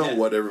because you know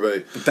what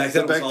everybody... But back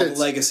then it was all the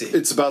legacy.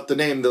 It's about the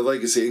name, the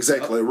legacy.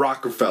 Exactly. Yep.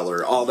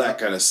 Rockefeller, all that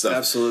kind of stuff.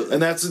 Absolutely.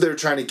 And that's what they're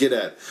trying to get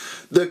at.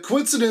 The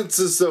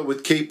coincidences, though,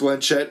 with Cate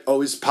Blanchett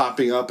always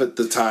popping up at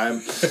the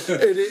time,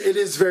 it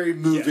is very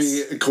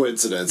movie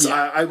coincidence.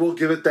 Yeah. I will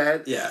give it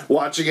that. Yeah.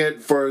 Watching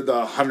it for the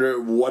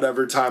 100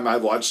 whatever time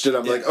I've watched it,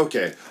 I'm like,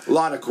 okay, a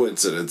lot of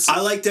coincidence.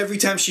 I liked every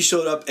time she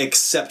showed up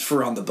except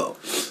for on the boat.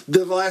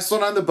 The last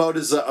one on the boat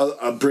is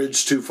a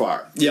bridge too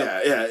far.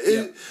 Yep. Yeah.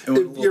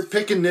 If you're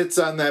picking nits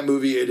on that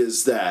movie, it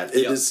is that.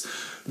 It is...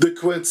 The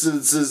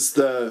coincidences,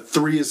 the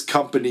Three's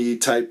Company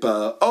type,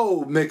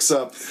 mix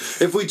up.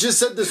 If we just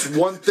said this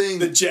one thing...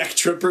 the Jack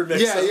Tripper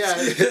mix up. Yeah,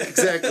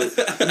 exactly.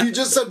 If you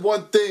just said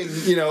one thing,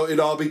 it'd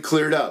all be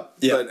cleared up.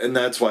 Yeah. And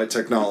that's why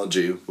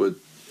technology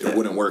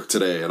wouldn't work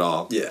today at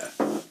all. Yeah.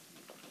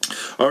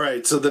 All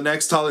right, so the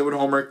next Hollywood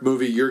homework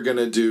movie you're going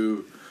to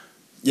do...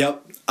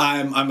 Yep.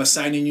 I'm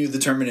assigning you The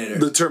Terminator.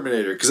 The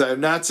Terminator, because I have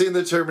not seen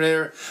The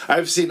Terminator.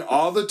 I've seen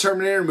all the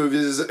Terminator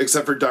movies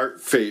except for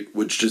Dark Fate,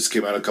 which just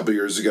came out a couple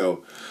years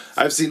ago.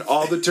 I've seen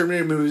all the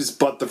Terminator movies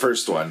but the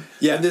first one.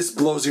 Yeah. And this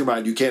blows your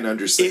mind. You can't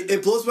understand.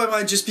 It blows my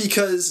mind just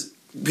because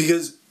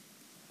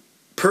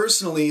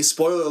personally,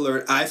 spoiler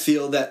alert, I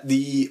feel that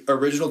the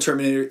original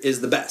Terminator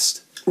is the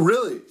best.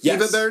 Really? Yes.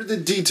 Even better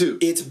than T2?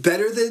 It's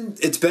better than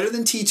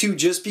T2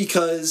 just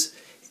because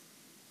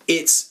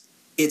it's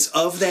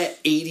of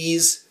that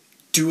 80s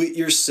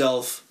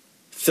do-it-yourself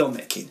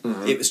filmmaking.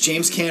 Mm-hmm. It was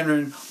James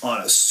Cameron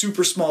on a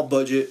super small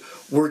budget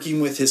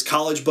working with his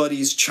college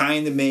buddies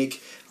trying to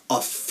make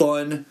a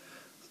fun,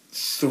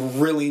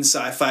 thrilling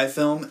sci-fi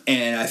film,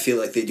 and I feel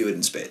like they do it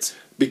in spades.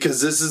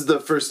 Because this is the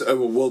first...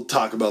 we'll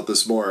talk about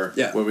this more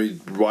when we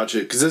watch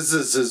it, because this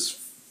is his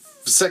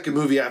second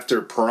movie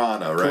after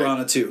Piranha, right?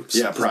 Piranha 2.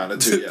 Yeah, Piranha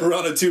 2, yeah.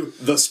 Piranha 2,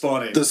 The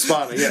Spawning. The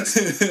Spawning,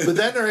 yes. But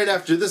then right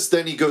after this,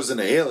 then he goes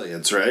into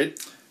Aliens, right?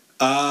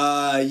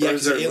 Yeah,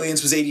 because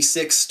Aliens was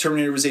 86,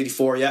 Terminator was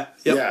 84, yeah.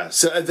 Yep. Yeah,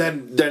 so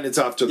then it's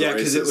off to the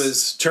races. Yeah, because it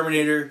was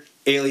Terminator,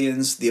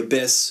 Aliens, The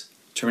Abyss,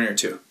 Terminator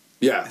 2.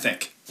 Yeah. I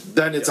think.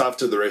 Then it's off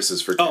to the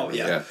races for Cameron. Oh,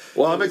 yeah.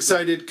 Well, I'm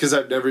excited because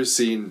I've never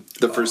seen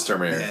the first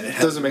Terminator. Man,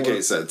 it doesn't make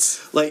any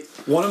sense. Like,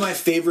 one of my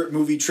favorite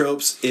movie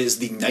tropes is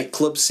the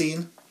nightclub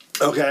scene.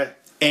 Okay.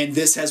 And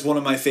this has one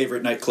of my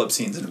favorite nightclub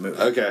scenes in a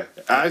movie. Okay.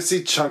 I've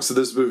seen chunks of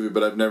this movie,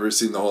 but I've never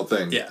seen the whole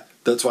thing. Yeah.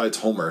 That's why it's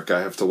homework.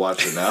 I have to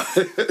watch it now.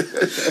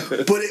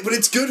 but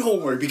it's good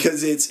homework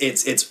because it's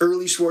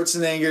early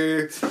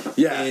Schwarzenegger.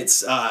 Yeah,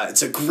 it's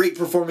a great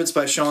performance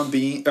by Michael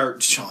Biehn.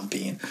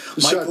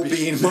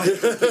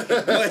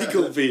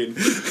 Michael Biehn.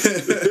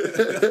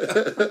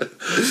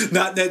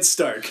 Not Ned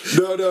Stark.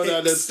 No,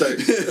 not Ned Stark.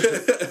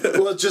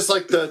 Well, just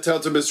like the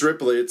Talented Mr.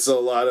 Ripley, it's a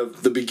lot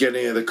of the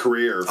beginning of the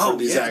career for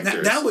these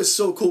actors. That was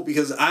so cool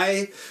because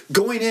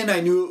going in, I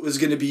knew it was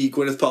going to be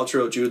Gwyneth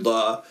Paltrow, Jude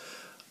Law,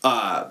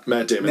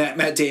 Matt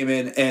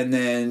Damon, and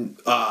then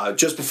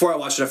just before I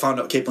watched it, I found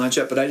out Cate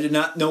Blanchett, but I did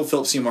not know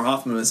Philip Seymour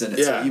Hoffman was in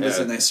it, so he was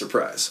a nice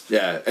surprise.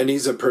 Yeah, and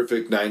he's a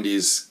perfect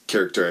 90s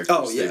character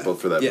actor staple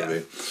for that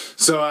movie.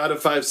 So out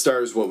of 5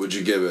 stars, what would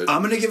you give it?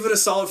 I'm going to give it a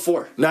solid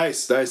 4.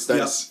 Nice. Very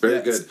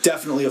good. It's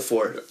definitely a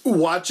 4.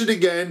 Watch it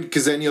again,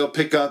 because then you'll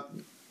pick up,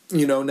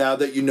 now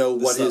that you know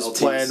what his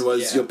plan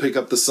was, you'll pick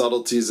up the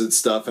subtleties and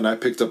stuff, and I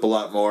picked up a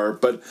lot more.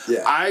 But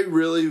I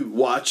really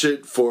watch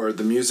it for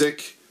the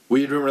music.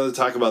 We didn't really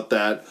talk about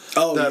that.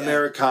 The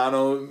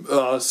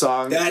Americano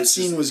song. That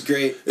scene was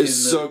great. It's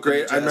so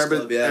great. I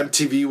remember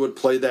MTV would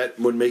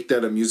make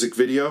that a music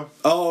video.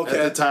 Oh, okay.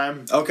 At the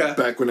time. Okay.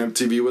 Back when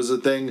MTV was a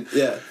thing.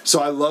 Yeah.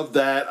 So I love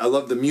that. I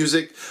love the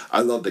music.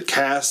 I love the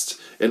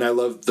cast. And I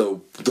love the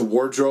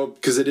wardrobe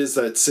because it is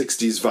that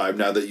 60s vibe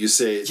now that you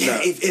say it. Yeah,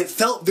 it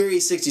felt very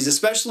 60s,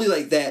 especially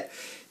like that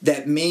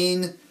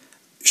main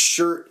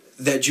shirt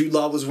that Jude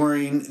Law was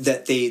wearing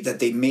that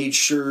they made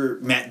sure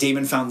Matt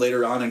Damon found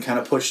later on and kind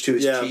of pushed to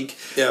his cheek.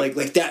 Yeah.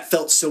 Like that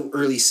felt so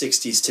early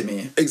 60s to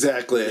me.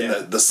 Exactly.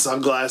 And the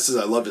sunglasses,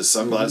 I love his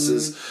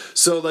sunglasses. Mm-hmm.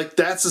 So like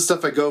that's the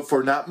stuff I go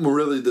for, not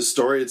really the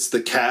story, it's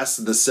the cast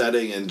and the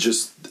setting and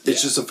just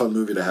it's just a fun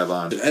movie to have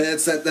on. And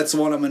that's the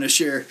one I'm going to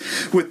share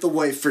with the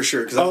wife for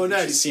sure cuz I don't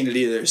think she's seen it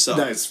either. So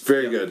nice.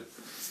 Very good.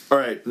 All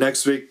right,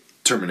 next week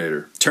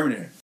Terminator.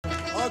 Okay.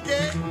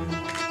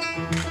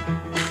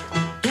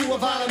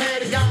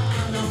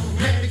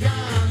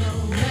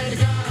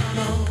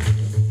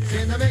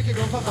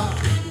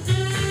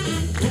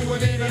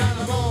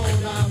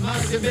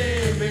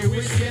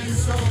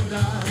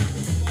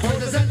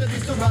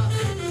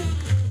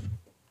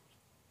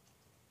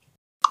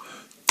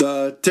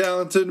 The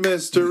Talented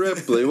Mr.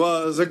 Ripley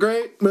was a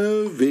great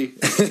movie.